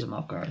it catches him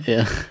off guard.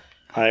 Yeah.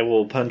 I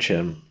will punch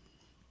him.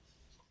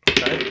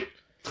 Okay.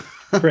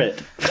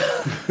 Crit.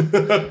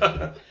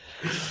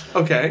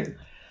 Okay.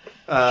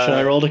 Should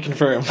I roll to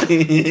confirm?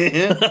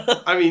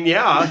 I mean,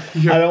 yeah.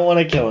 I don't want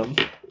to kill him.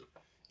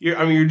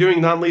 You're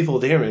doing non-lethal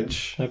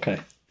damage. Okay.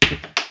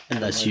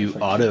 Unless you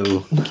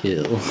auto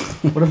kill.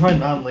 What if I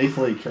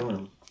non-lethally kill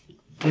him?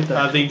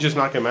 Then you just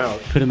knock him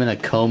out. Put him in a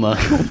coma.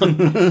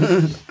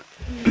 Do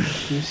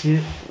you see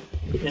it?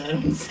 Yeah, I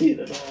don't see it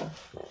at all.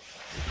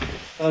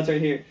 Oh, it's right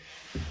here.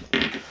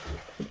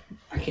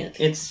 I can't.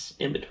 It's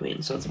in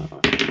between, so it's not.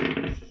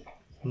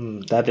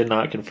 That did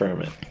not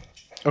confirm it.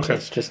 Okay.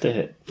 It's just a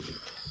hit.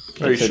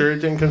 Are you It's a- sure it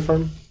didn't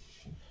confirm?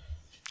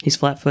 He's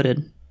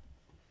flat-footed.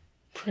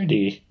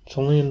 Pretty. It's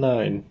only a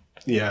 9.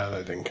 Yeah,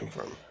 that didn't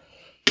confirm.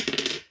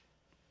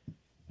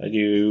 I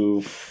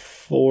do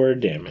 4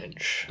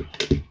 damage.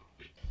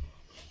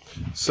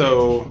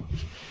 So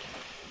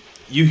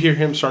you hear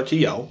him start to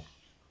yell.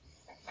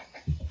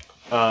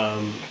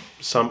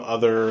 Some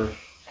other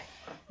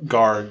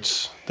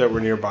guards that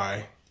were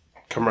nearby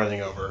come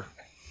running over.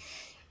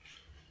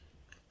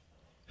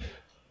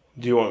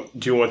 Do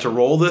you want to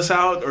roll this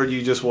out, or do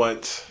you just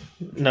want?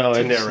 No, To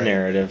it's narrate.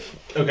 narrative.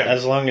 Okay.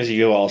 As long as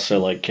you also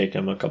like kick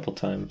him a couple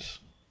times.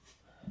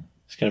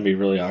 It's gonna be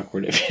really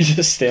awkward if you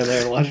just stand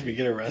there and watch me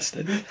get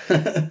arrested.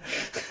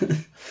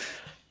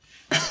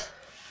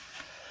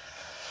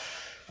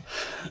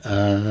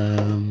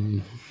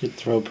 You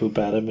throw poop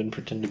at him and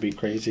pretend to be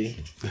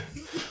crazy.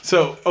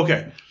 So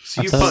okay.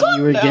 So I you thought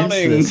you were against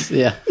Sundowning. this.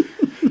 Yeah.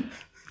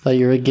 I thought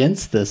you were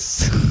against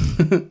this.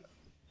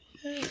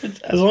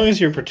 As long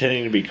as you're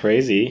pretending to be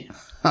crazy.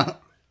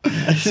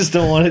 I just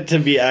don't want it to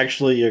be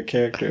actually your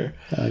character.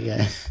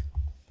 Okay.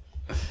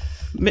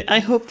 I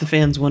hope the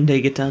fans one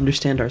day get to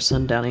understand our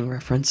sundowning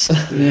reference.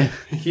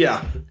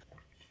 Yeah.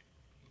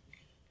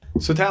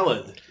 So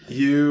Talon,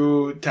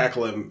 you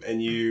tackle him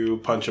and you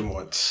punch him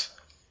once.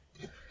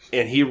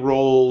 And he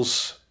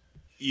rolls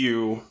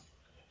you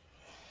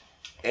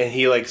and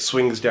he like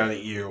swings down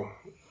at you.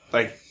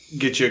 Like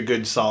gets you a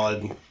good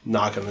solid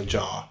knock on the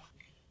jaw.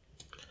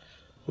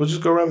 We'll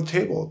just go around the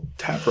table.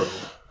 Tap room.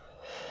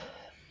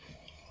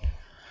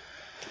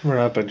 Run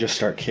up and just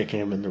start kicking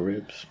him in the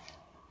ribs.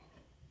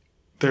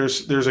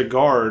 There's a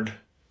guard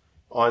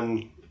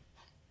on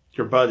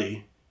your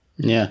buddy.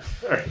 Yeah.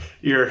 Or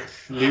your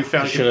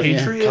newfound Should have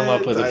compatriot. come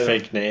up with I a don't-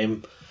 fake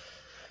name.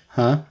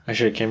 Huh? I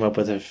should have came up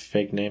with a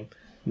fake name.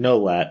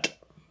 Nolat.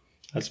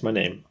 That's my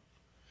name.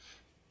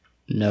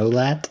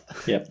 Nolat?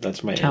 Yep,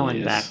 that's my Talon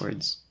alias.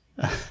 backwards.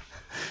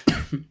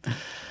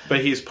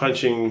 But he's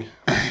punching,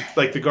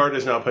 like the guard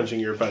is now punching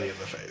your buddy in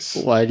the face.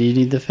 Why do you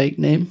need the fake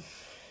name?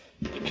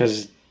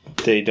 Because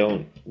they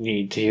don't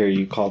need to hear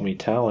you call me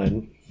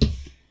Talon.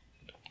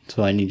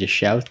 So I need to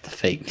shout the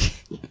fake.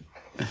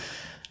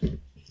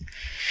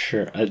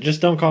 Sure.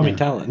 Just don't call me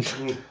Talon.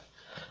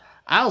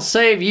 I'll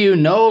save you,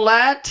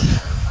 Nolat!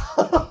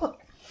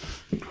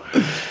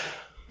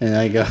 And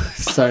I go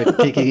start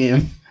kicking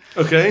him.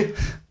 Okay.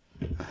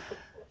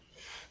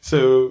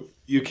 So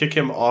you kick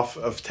him off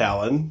of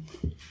Talon.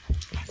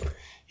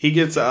 He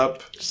gets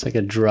up. Just like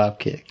a drop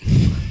kick.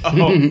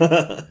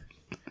 Oh.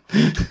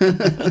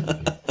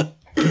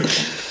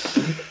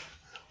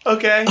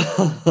 Okay.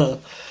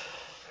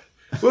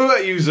 What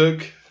about you,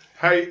 Zook?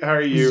 How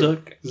are you?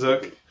 Zook?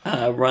 Zook.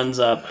 Runs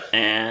up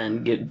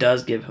and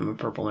does give him a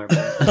purple nerve.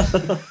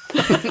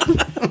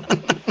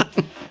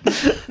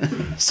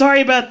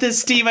 Sorry about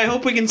this, Steve. I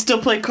hope we can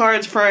still play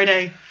cards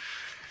Friday.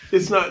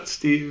 It's not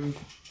Steve.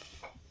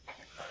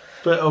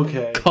 But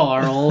okay.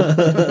 Carl.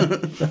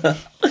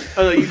 Oh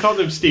no, you called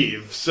him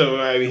Steve, so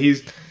I mean,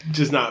 he's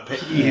just not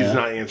he's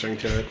not answering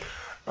to it.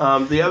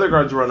 The other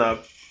guards run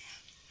up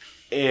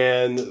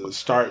and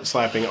start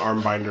slapping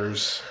arm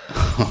binders.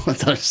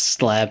 Start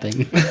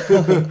slapping.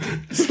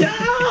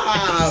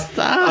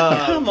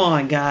 Stop! Come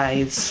on,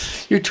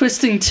 guys. You're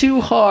twisting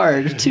too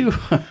hard. Too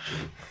hard.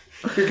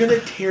 You're gonna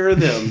tear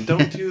them.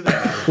 Don't do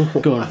that.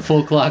 Going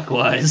full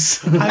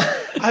clockwise.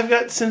 I've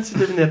got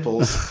sensitive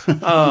nipples.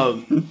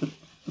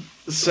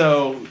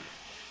 So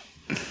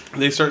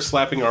they start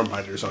slapping arm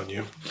binders on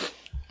you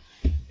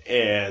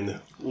and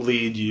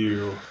lead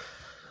you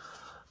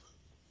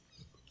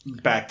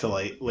back to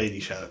Lady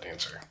Shadow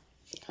Dancer.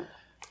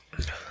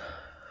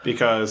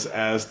 Because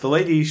as the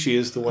lady, she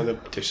is the one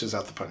that dishes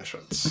out the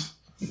punishments.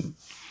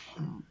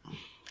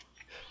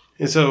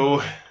 And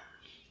so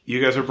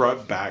you guys are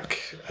brought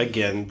back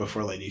again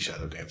before Lady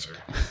Shadow Dancer.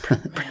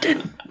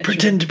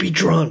 Pretend to be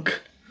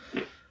drunk.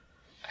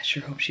 I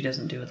sure hope she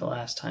doesn't do it the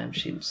last time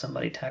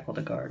somebody tackled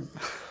a guard.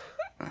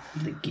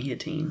 The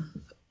guillotine.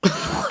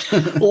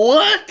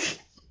 What?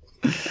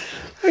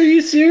 Are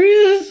you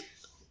serious?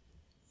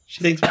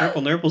 She thinks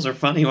purple nurples are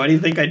funny. Why do you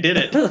think I did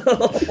it?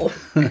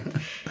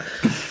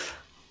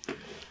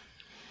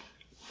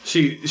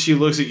 She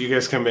looks at you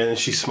guys come in and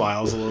she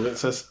smiles a little bit and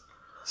says,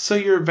 "So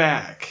you're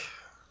back."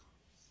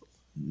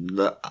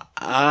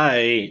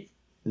 I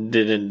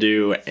didn't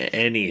do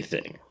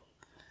anything.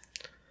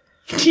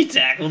 She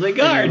tackled a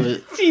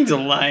guard. She's a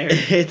liar.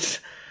 It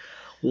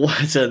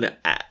was an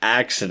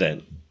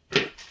accident.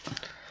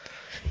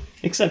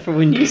 Except for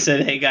when you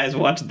said, "Hey guys,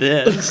 watch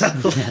this."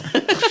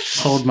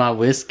 Hold my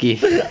whiskey.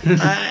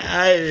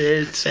 I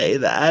didn't say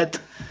that.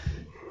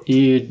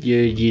 You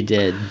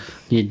did.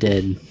 You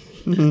did.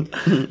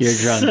 You're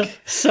drunk.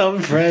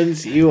 Some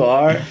friends you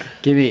are.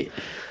 Give me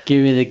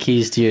the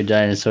keys to your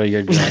dinosaur.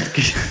 You're drunk.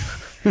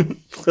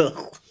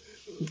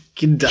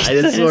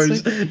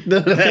 Dinosaurs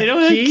don't They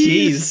don't have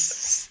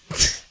keys.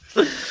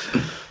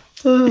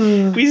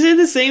 We said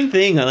the same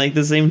thing at like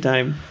the same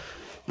time.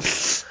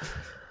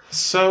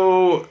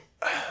 So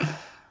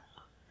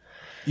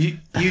you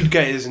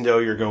guys know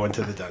you're going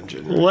to the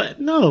dungeon. What?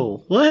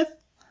 No. What?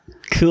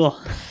 Cool.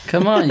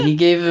 Come on, he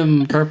gave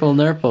him purple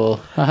nurple.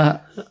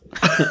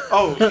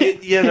 Oh,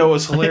 it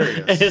was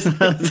hilarious. It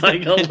sounds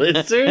like a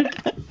lizard.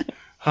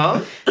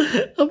 Huh?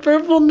 A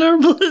purple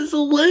nurple is a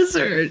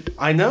lizard.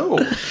 I know.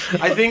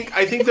 I think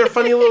they're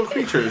funny little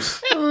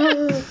creatures.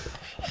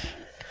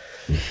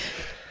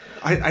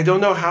 I don't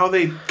know how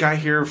they got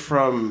here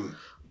from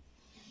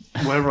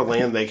whatever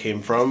land they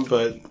came from,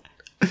 but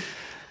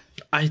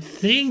I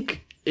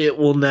think it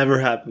will never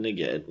happen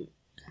again.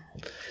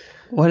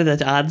 What are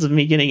the odds of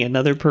me getting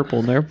another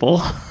purple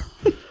nurple?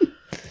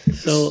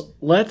 So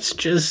let's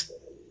just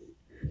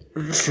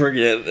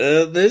forget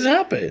this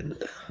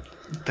happened.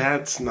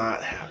 that's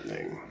not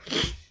happening.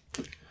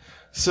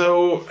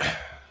 So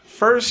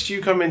first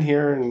you come in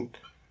here and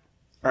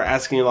are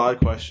asking a lot of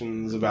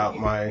questions about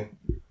my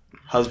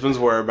husband's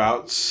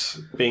whereabouts,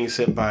 being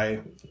sent by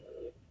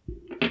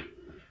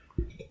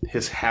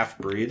his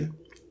half-breed.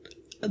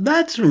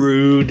 That's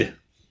rude.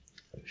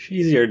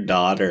 She's your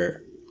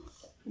daughter.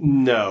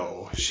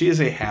 No, she is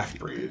a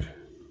half-breed.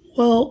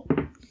 Well,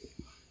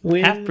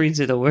 when Half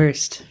breeds are the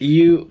worst.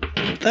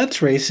 that's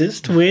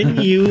racist. When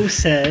you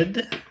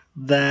said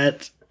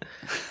that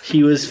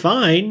he was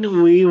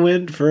fine, we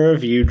went for a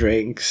few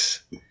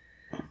drinks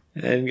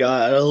and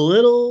got a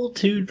little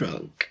too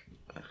drunk.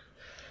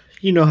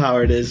 You know how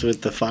it is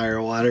with the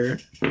fire water.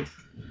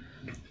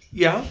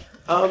 Yeah.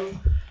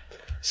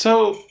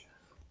 So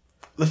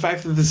the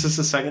fact that this is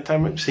the second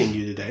time I'm seeing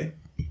you today.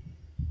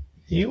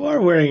 You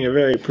are wearing a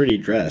very pretty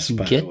dress,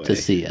 by the Get way. to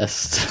see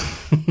us.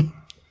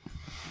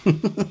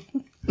 The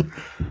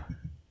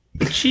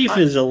chief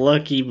is a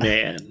lucky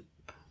man.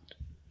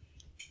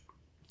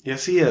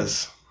 Yes, he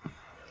is.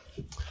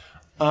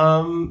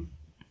 You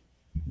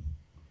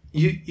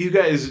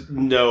guys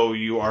know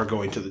you are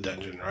going to the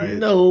dungeon, right?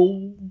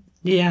 No.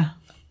 Yeah.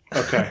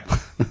 Okay.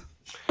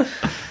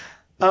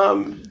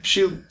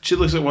 She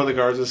looks at one of the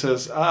guards and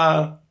says,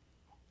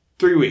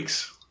 3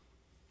 weeks.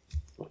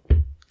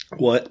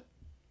 What?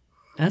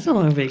 That's a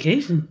long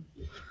vacation.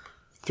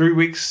 3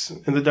 weeks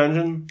in the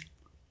dungeon?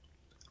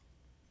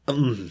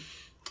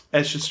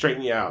 That should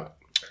straighten you out.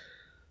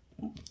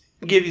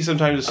 Give you some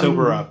time to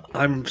sober up.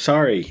 I'm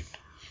sorry.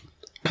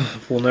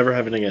 We'll never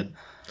have it again.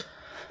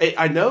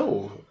 I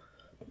know.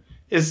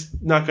 It's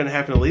not going to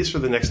happen at least for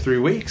the next 3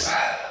 weeks.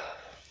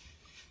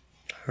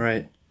 All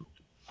right.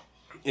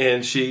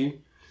 And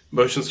she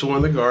motions to one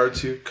of the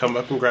guards who come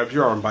up and grabs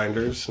your arm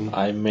binders. And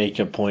I make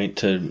a point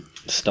to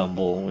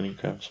stumble when he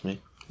grabs me.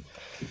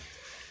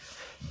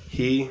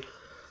 he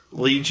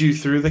leads you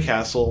through the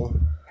castle,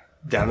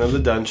 down in the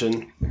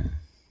dungeon,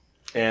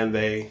 and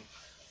they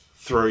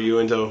throw you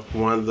into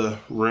one of the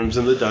rooms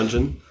in the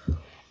dungeon,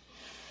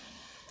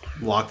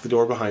 lock the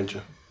door behind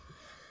you.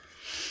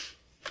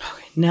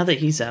 Now that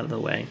he's out of the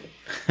way,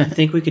 I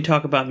think we could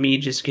talk about me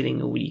just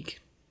getting a week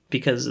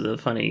because of the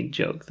funny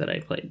joke that I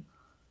played.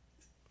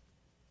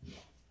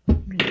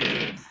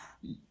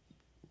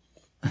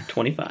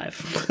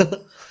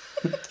 25.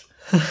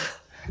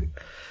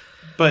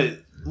 But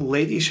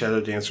Lady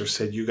Shadow Dancer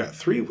said you got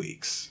 3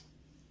 weeks.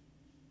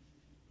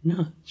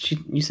 No,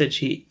 you said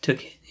she took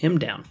him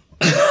down.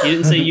 You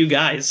didn't say you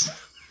guys.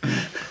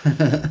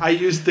 I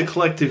used the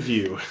collective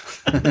view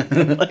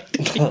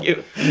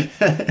You.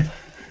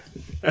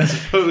 as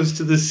opposed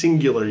to the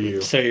singular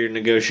you. So you're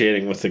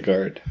negotiating with the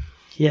guard.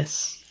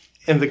 Yes.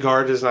 And the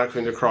guard is not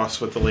going to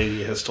cross what the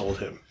lady has told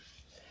him.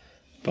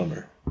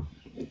 Bummer.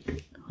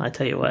 I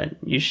tell you what,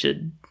 you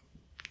should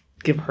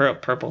give her a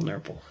purple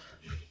nurple.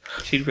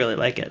 She'd really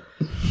like it.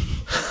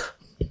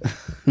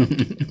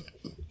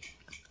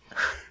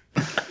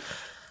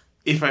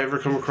 If I ever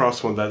come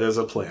across one, that is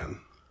a plan.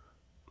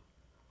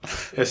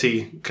 As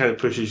he kind of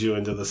pushes you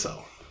into the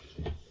cell.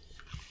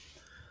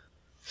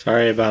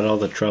 Sorry about all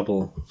the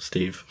trouble,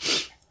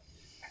 Steve.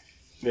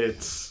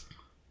 It's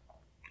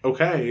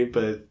okay,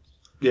 but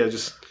yeah,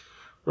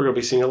 we're going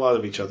to be seeing a lot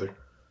of each other.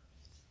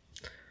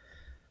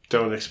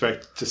 Don't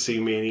expect to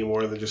see me any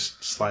more than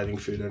just sliding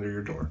food under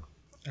your door.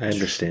 I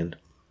understand.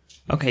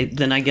 Okay,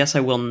 then I guess I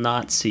will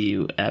not see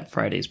you at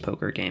Friday's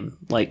poker game.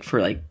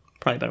 For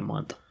probably about a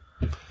month.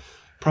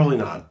 Probably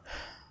not.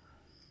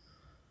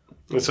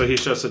 And so he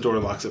shuts the door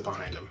and locks it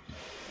behind him.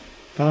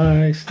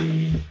 Bye,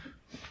 Steve.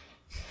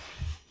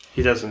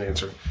 He doesn't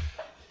answer.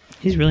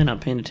 He's really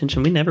not paying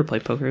attention. We never play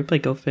poker. We play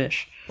Go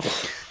Fish.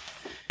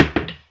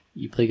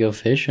 You play Go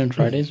Fish on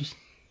Fridays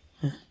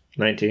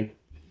 19.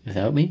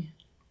 without me?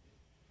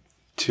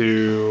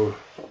 To...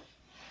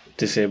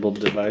 Disabled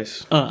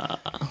device.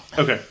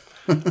 Okay.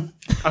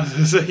 I was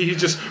gonna say, you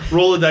just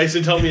roll a dice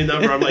and tell me a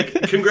number. I'm like,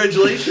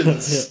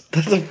 congratulations.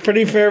 That's a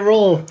pretty fair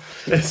roll.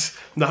 It's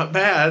not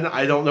bad.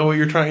 I don't know what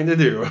you're trying to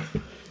do.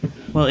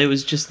 Well, it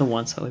was just the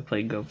once that we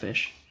played Go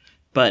Fish.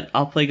 But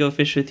I'll play Go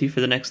Fish with you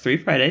for the next 3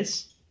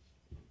 Fridays.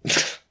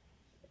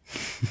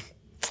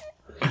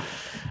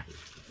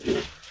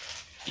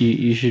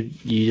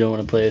 You don't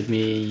want to play with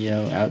me,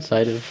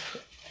 outside of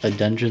a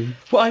dungeon?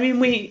 Well, I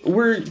mean,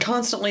 we're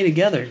constantly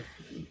together.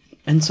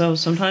 And so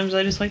sometimes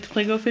I just like to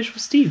play Go Fish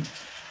with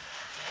Steve.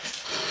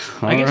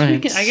 I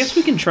guess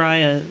we can try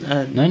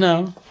a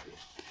No.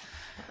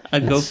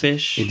 Go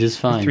Fish it is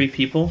fine. with 3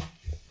 people.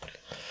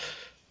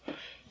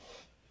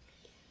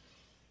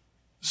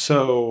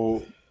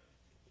 So,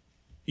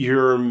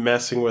 you're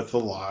messing with the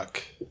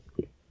lock.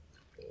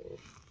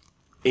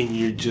 And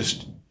you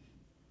just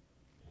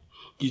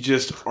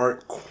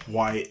aren't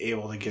quite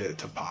able to get it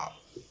to pop.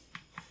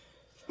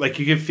 Like,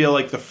 you can feel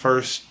like the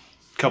first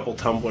couple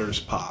tumblers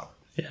pop.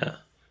 Yeah.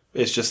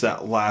 It's just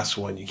that last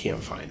one, you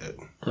can't find it.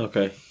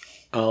 Okay.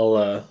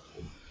 I'll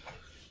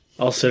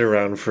sit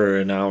around for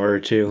an hour or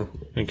two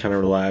and kind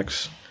of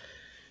relax.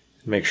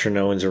 Make sure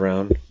no one's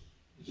around.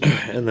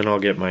 And then I'll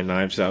get my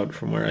knives out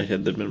from where I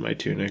hid them in my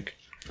tunic.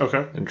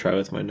 Okay. And try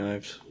with my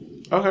knives.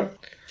 Okay.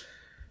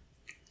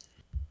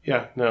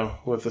 Yeah, no,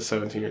 with the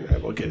 17-year I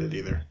won't get it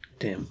either.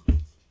 Damn.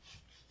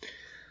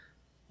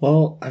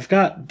 Well, I've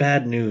got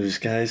bad news,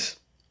 guys.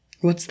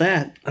 What's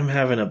that? I'm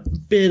having a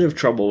bit of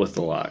trouble with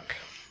the lock.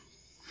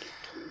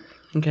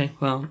 Okay,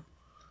 well,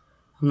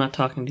 I'm not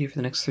talking to you for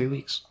the next 3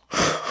 weeks.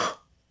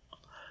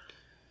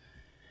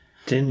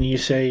 Didn't you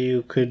say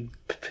you could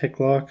pick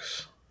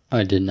locks?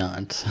 I did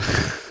not.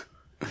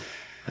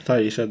 I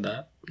thought you said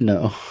that.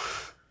 No.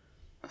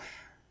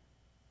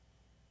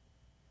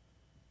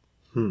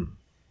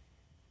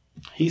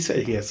 He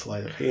said he has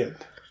sleight of hand.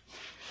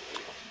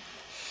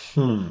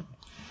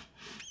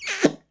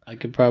 I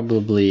could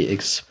probably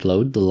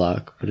explode the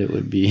lock, but it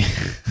would be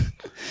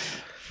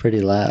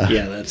pretty loud.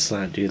 Yeah, let's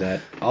not do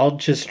that. I'll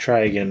just try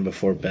again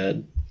before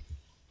bed.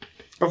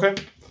 Okay.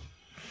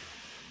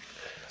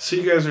 So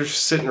you guys are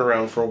sitting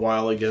around for a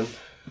while again.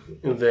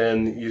 And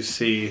then you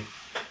see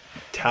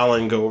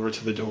Talon go over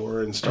to the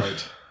door and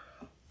start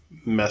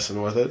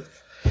messing with it.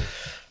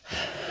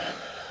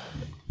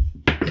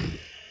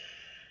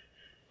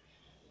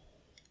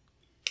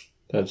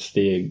 That's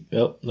the...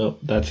 Oh, no,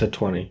 that's a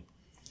 20.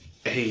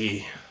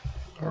 Hey.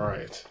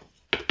 Alright.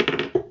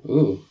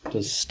 Ooh,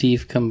 does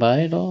Steve come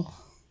by at all?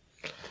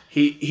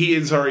 He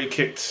has already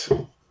kicked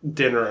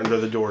dinner under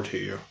the door to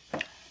you.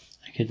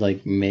 I could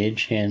like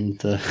mage hand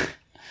the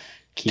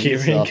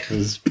keys Keyring. off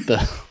his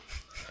belt.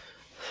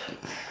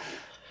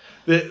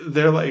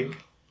 They're like,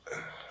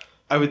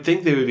 I would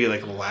think they would be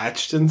like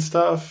latched and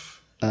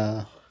stuff.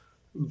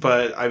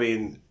 But I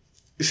mean,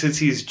 since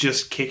he's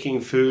just kicking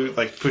food,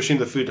 like pushing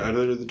the food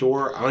under the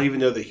door, I don't even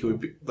know that he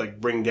would be,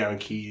 like bring down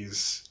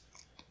keys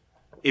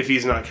if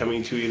he's not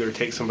coming to either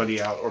take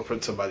somebody out or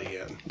put somebody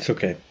in. It's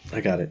okay.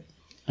 I got it.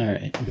 All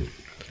right.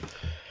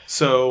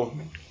 So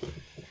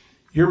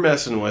you're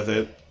messing with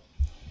it,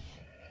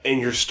 and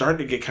you're starting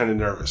to get kind of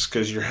nervous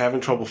because you're having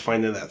trouble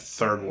finding that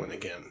third one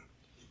again.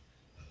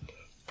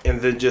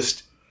 And then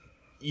just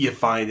you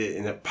find it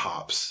and it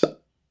pops.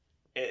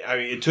 I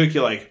mean, it took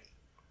you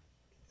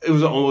it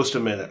was almost a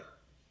minute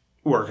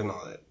working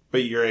on it,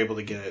 but you're able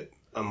to get it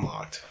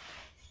unlocked.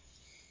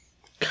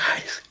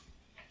 Guys,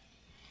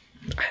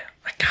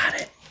 I got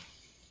it.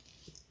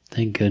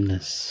 Thank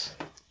goodness.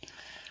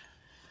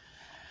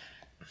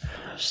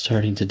 I'm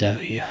starting to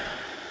doubt you.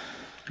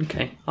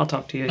 Okay, I'll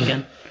talk to you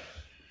again.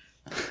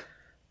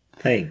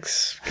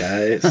 Thanks,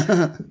 guys.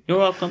 You're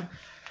welcome.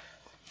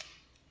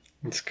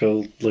 Let's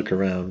go look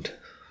around.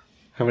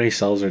 How many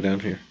cells are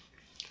down here?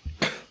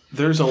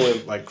 There's only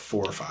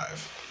 4 or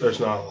 5. There's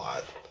not a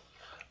lot.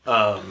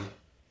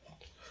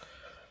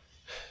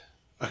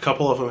 A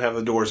couple of them have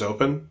the doors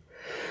open,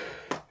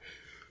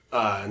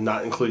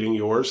 not including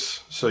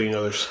yours. So,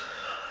 there's...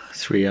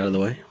 3 out of the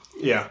way.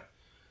 Yeah.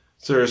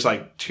 So there's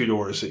 2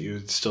 doors that you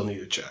would still need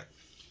to check.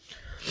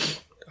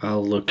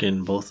 I'll look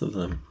in both of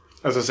them.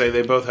 As I say,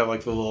 they both have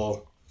the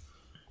little...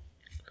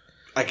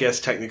 I guess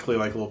technically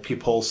little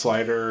peephole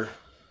slider,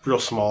 real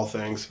small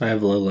things. I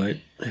have low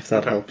light, if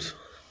that Okay. helps.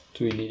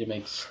 Do we need to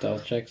make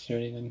stealth checks or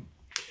anything?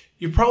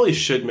 You probably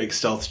should make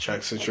stealth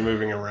checks since you're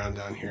moving around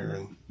down here,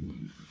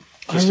 and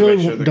I just to really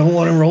make sure don't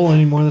want to roll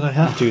any more than I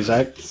have to,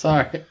 Zach.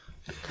 Sorry.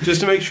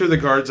 just to make sure the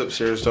guards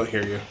upstairs don't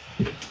hear you.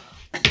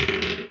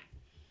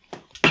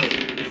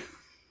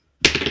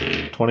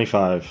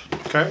 25.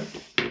 Okay.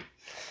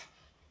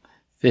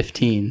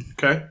 15.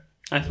 Okay.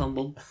 I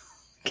fumbled.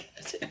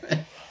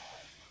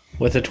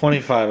 With a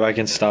 25, I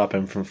can stop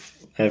him from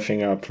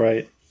effing up,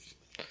 right?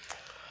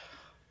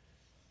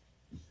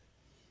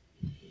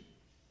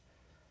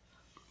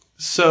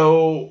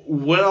 So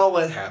what all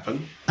that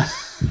happened?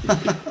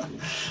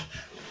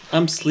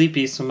 I'm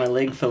sleepy, so my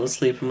leg fell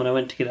asleep, and when I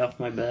went to get off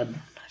my bed,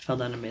 I fell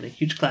down and made a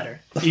huge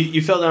clatter.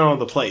 You fell down on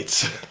the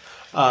plates.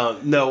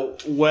 No,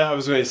 what I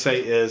was going to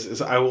say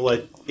is I will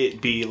let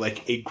it be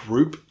a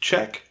group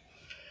check.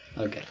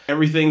 Okay.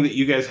 Everything that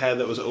you guys had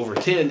that was over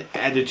 10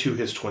 added to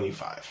his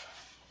 25.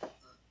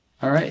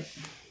 All right.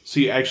 So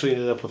you actually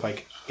ended up with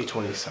a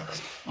 27.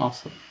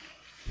 Awesome.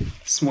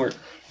 Smart.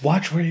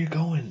 Watch where you're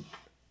going.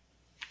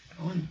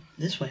 Going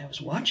this way, I was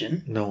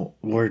watching. No,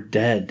 we're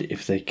dead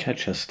if they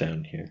catch us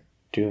down here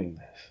doing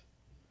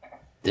this.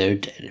 They're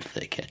dead if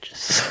they catch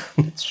us.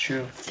 It's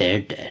true. They're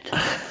dead.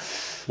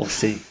 We'll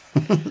see.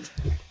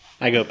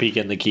 I go peek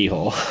in the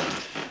keyhole.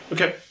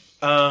 Okay.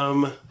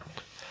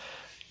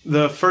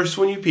 The first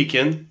one you peek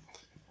in,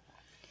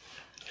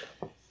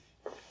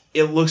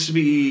 it looks to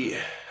be...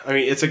 I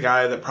mean, it's a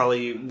guy that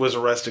probably was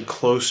arrested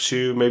close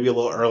to, maybe a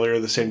little earlier,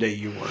 the same day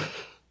you were.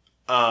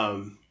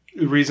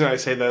 The reason I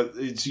say that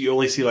is you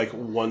only see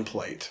one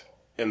plate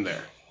in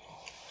there.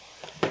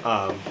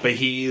 But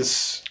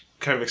he's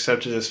kind of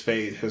accepted his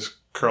fate, has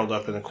curled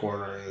up in a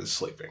corner and is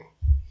sleeping.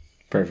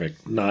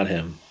 Perfect. Not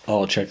him.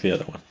 I'll check the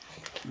other one.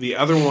 The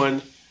other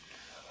one,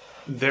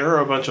 there are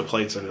a bunch of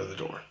plates under the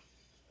door.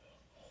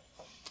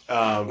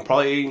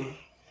 Probably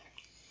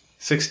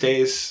 6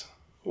 days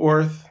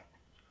worth.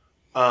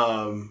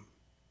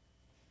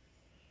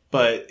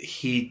 But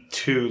he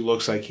too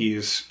looks like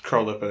he's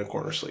curled up in a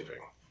corner sleeping.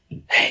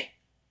 Hey,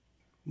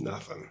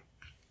 Nothing.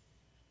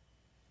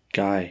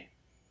 guy.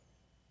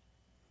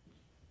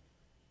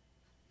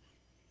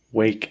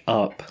 Wake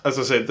up. As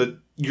I said,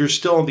 you're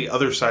still on the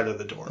other side of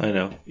the door. I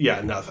know.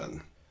 Yeah,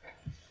 nothing.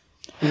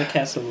 I'm gonna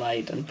cast a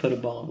light and put a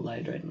ball of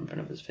light right in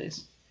front of his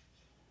face.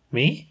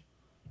 Me?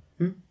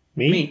 Me?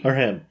 Me. Or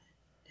him?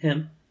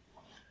 Him.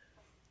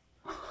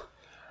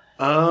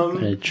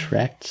 But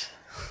attract.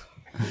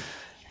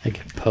 I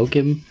could poke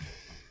him.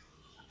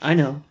 I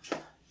know.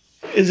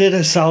 Is it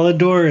a solid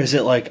door or is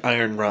it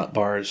iron rot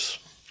bars?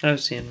 I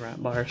was seeing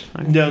rat bars.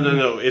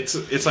 No.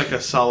 It's like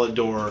a solid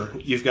door.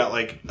 You've got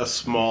a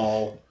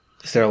small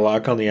Is there a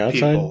lock on the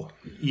outside? people.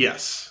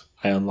 Yes.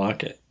 I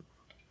unlock it.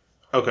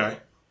 Okay.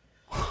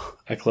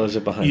 I close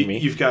it behind me.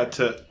 You've got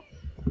to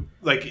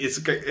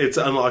it's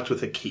unlocked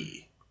with a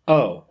key.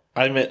 Oh,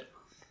 I meant...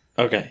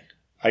 Okay.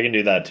 I can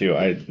do that too.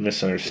 I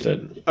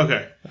misunderstood.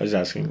 Okay. I was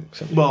asking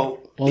something. Well,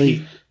 Well,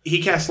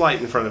 he casts light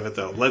in front of it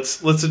though.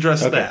 Let's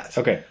address that.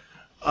 Okay.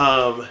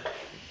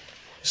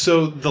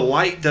 So the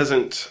light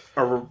doesn't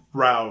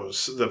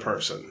arouse the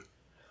person,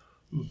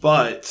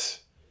 but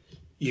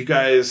you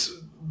guys,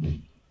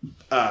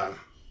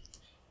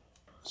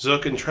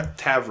 Zook and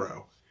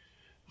Tavro,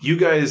 you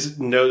guys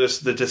notice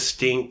the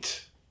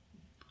distinct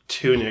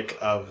tunic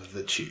of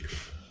the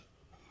chief.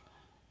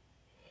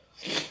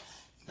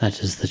 That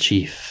is the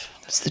chief.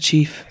 That's the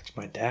chief. That's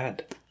my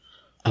dad.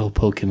 I will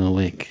poke him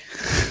awake.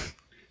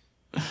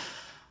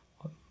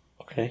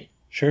 Okay,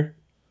 sure.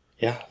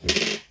 Yeah.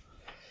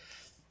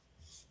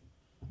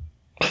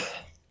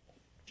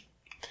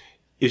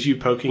 Is you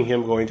poking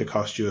him going to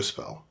cost you a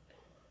spell?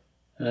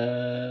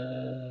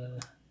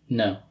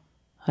 No.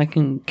 I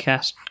can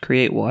cast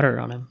create water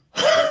on him.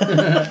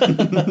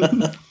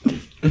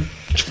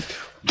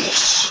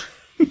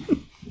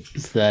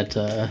 Is that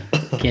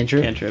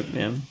cantrip? Cantrip,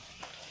 yeah.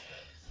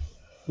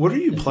 What are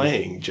you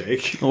playing,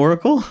 Jake?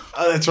 Oracle?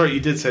 Oh, that's right. You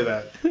did say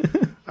that.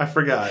 I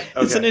forgot. Okay.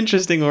 It's an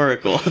interesting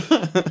oracle.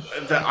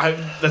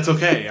 That's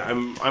okay.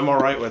 I'm all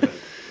right with it.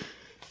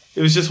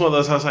 It was just one of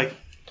those. I was like,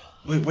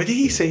 wait, what did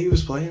he say he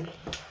was playing?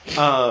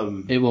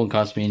 It won't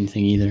cost me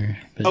anything either.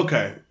 But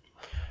Okay.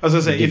 I was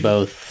gonna say do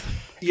both.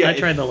 Yeah, I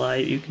tried to lie.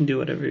 You can do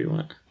whatever you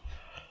want.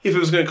 if it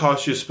was going to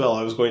cost you a spell,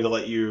 I was going to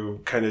let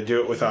you kind of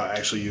do it without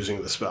actually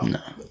using the spell.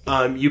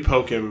 No. You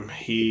poke him.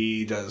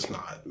 He does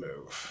not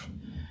move.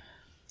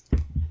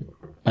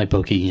 My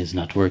poking is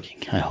not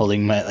working. I'm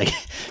holding my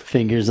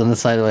fingers on the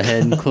side of my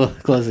head and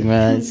closing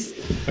my eyes.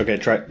 Okay,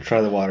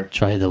 try the water.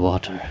 Try the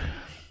water.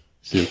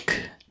 Zook.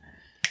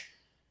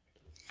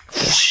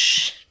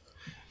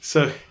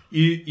 So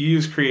you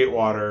use create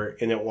water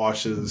and it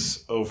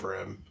washes over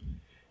him.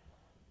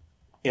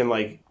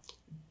 And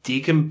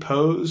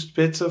decomposed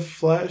bits of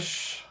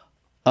flesh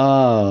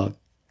Oh,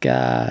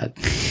 God.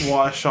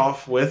 wash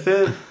off with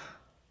it.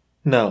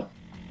 No.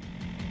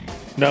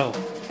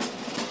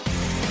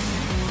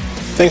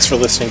 Thanks for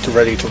listening to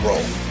Ready to Roll.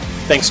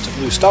 Thanks to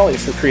Blue Stolly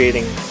for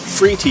creating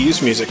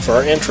free-to-use music for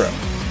our intro.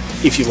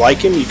 If you like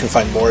him, you can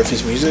find more of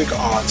his music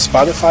on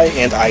Spotify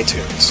and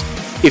iTunes.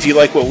 If you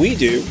like what we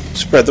do,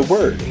 spread the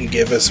word and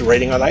give us a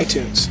rating on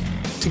iTunes.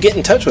 To get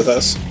in touch with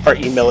us, our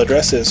email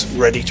address is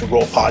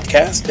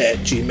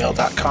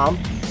readytorollpodcast@gmail.com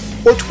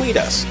or tweet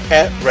us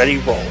at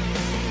ReadyRoll.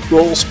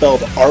 Roll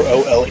spelled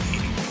ROLE.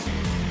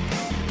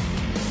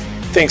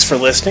 Thanks for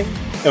listening,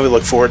 and we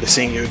look forward to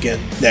seeing you again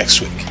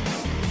next week.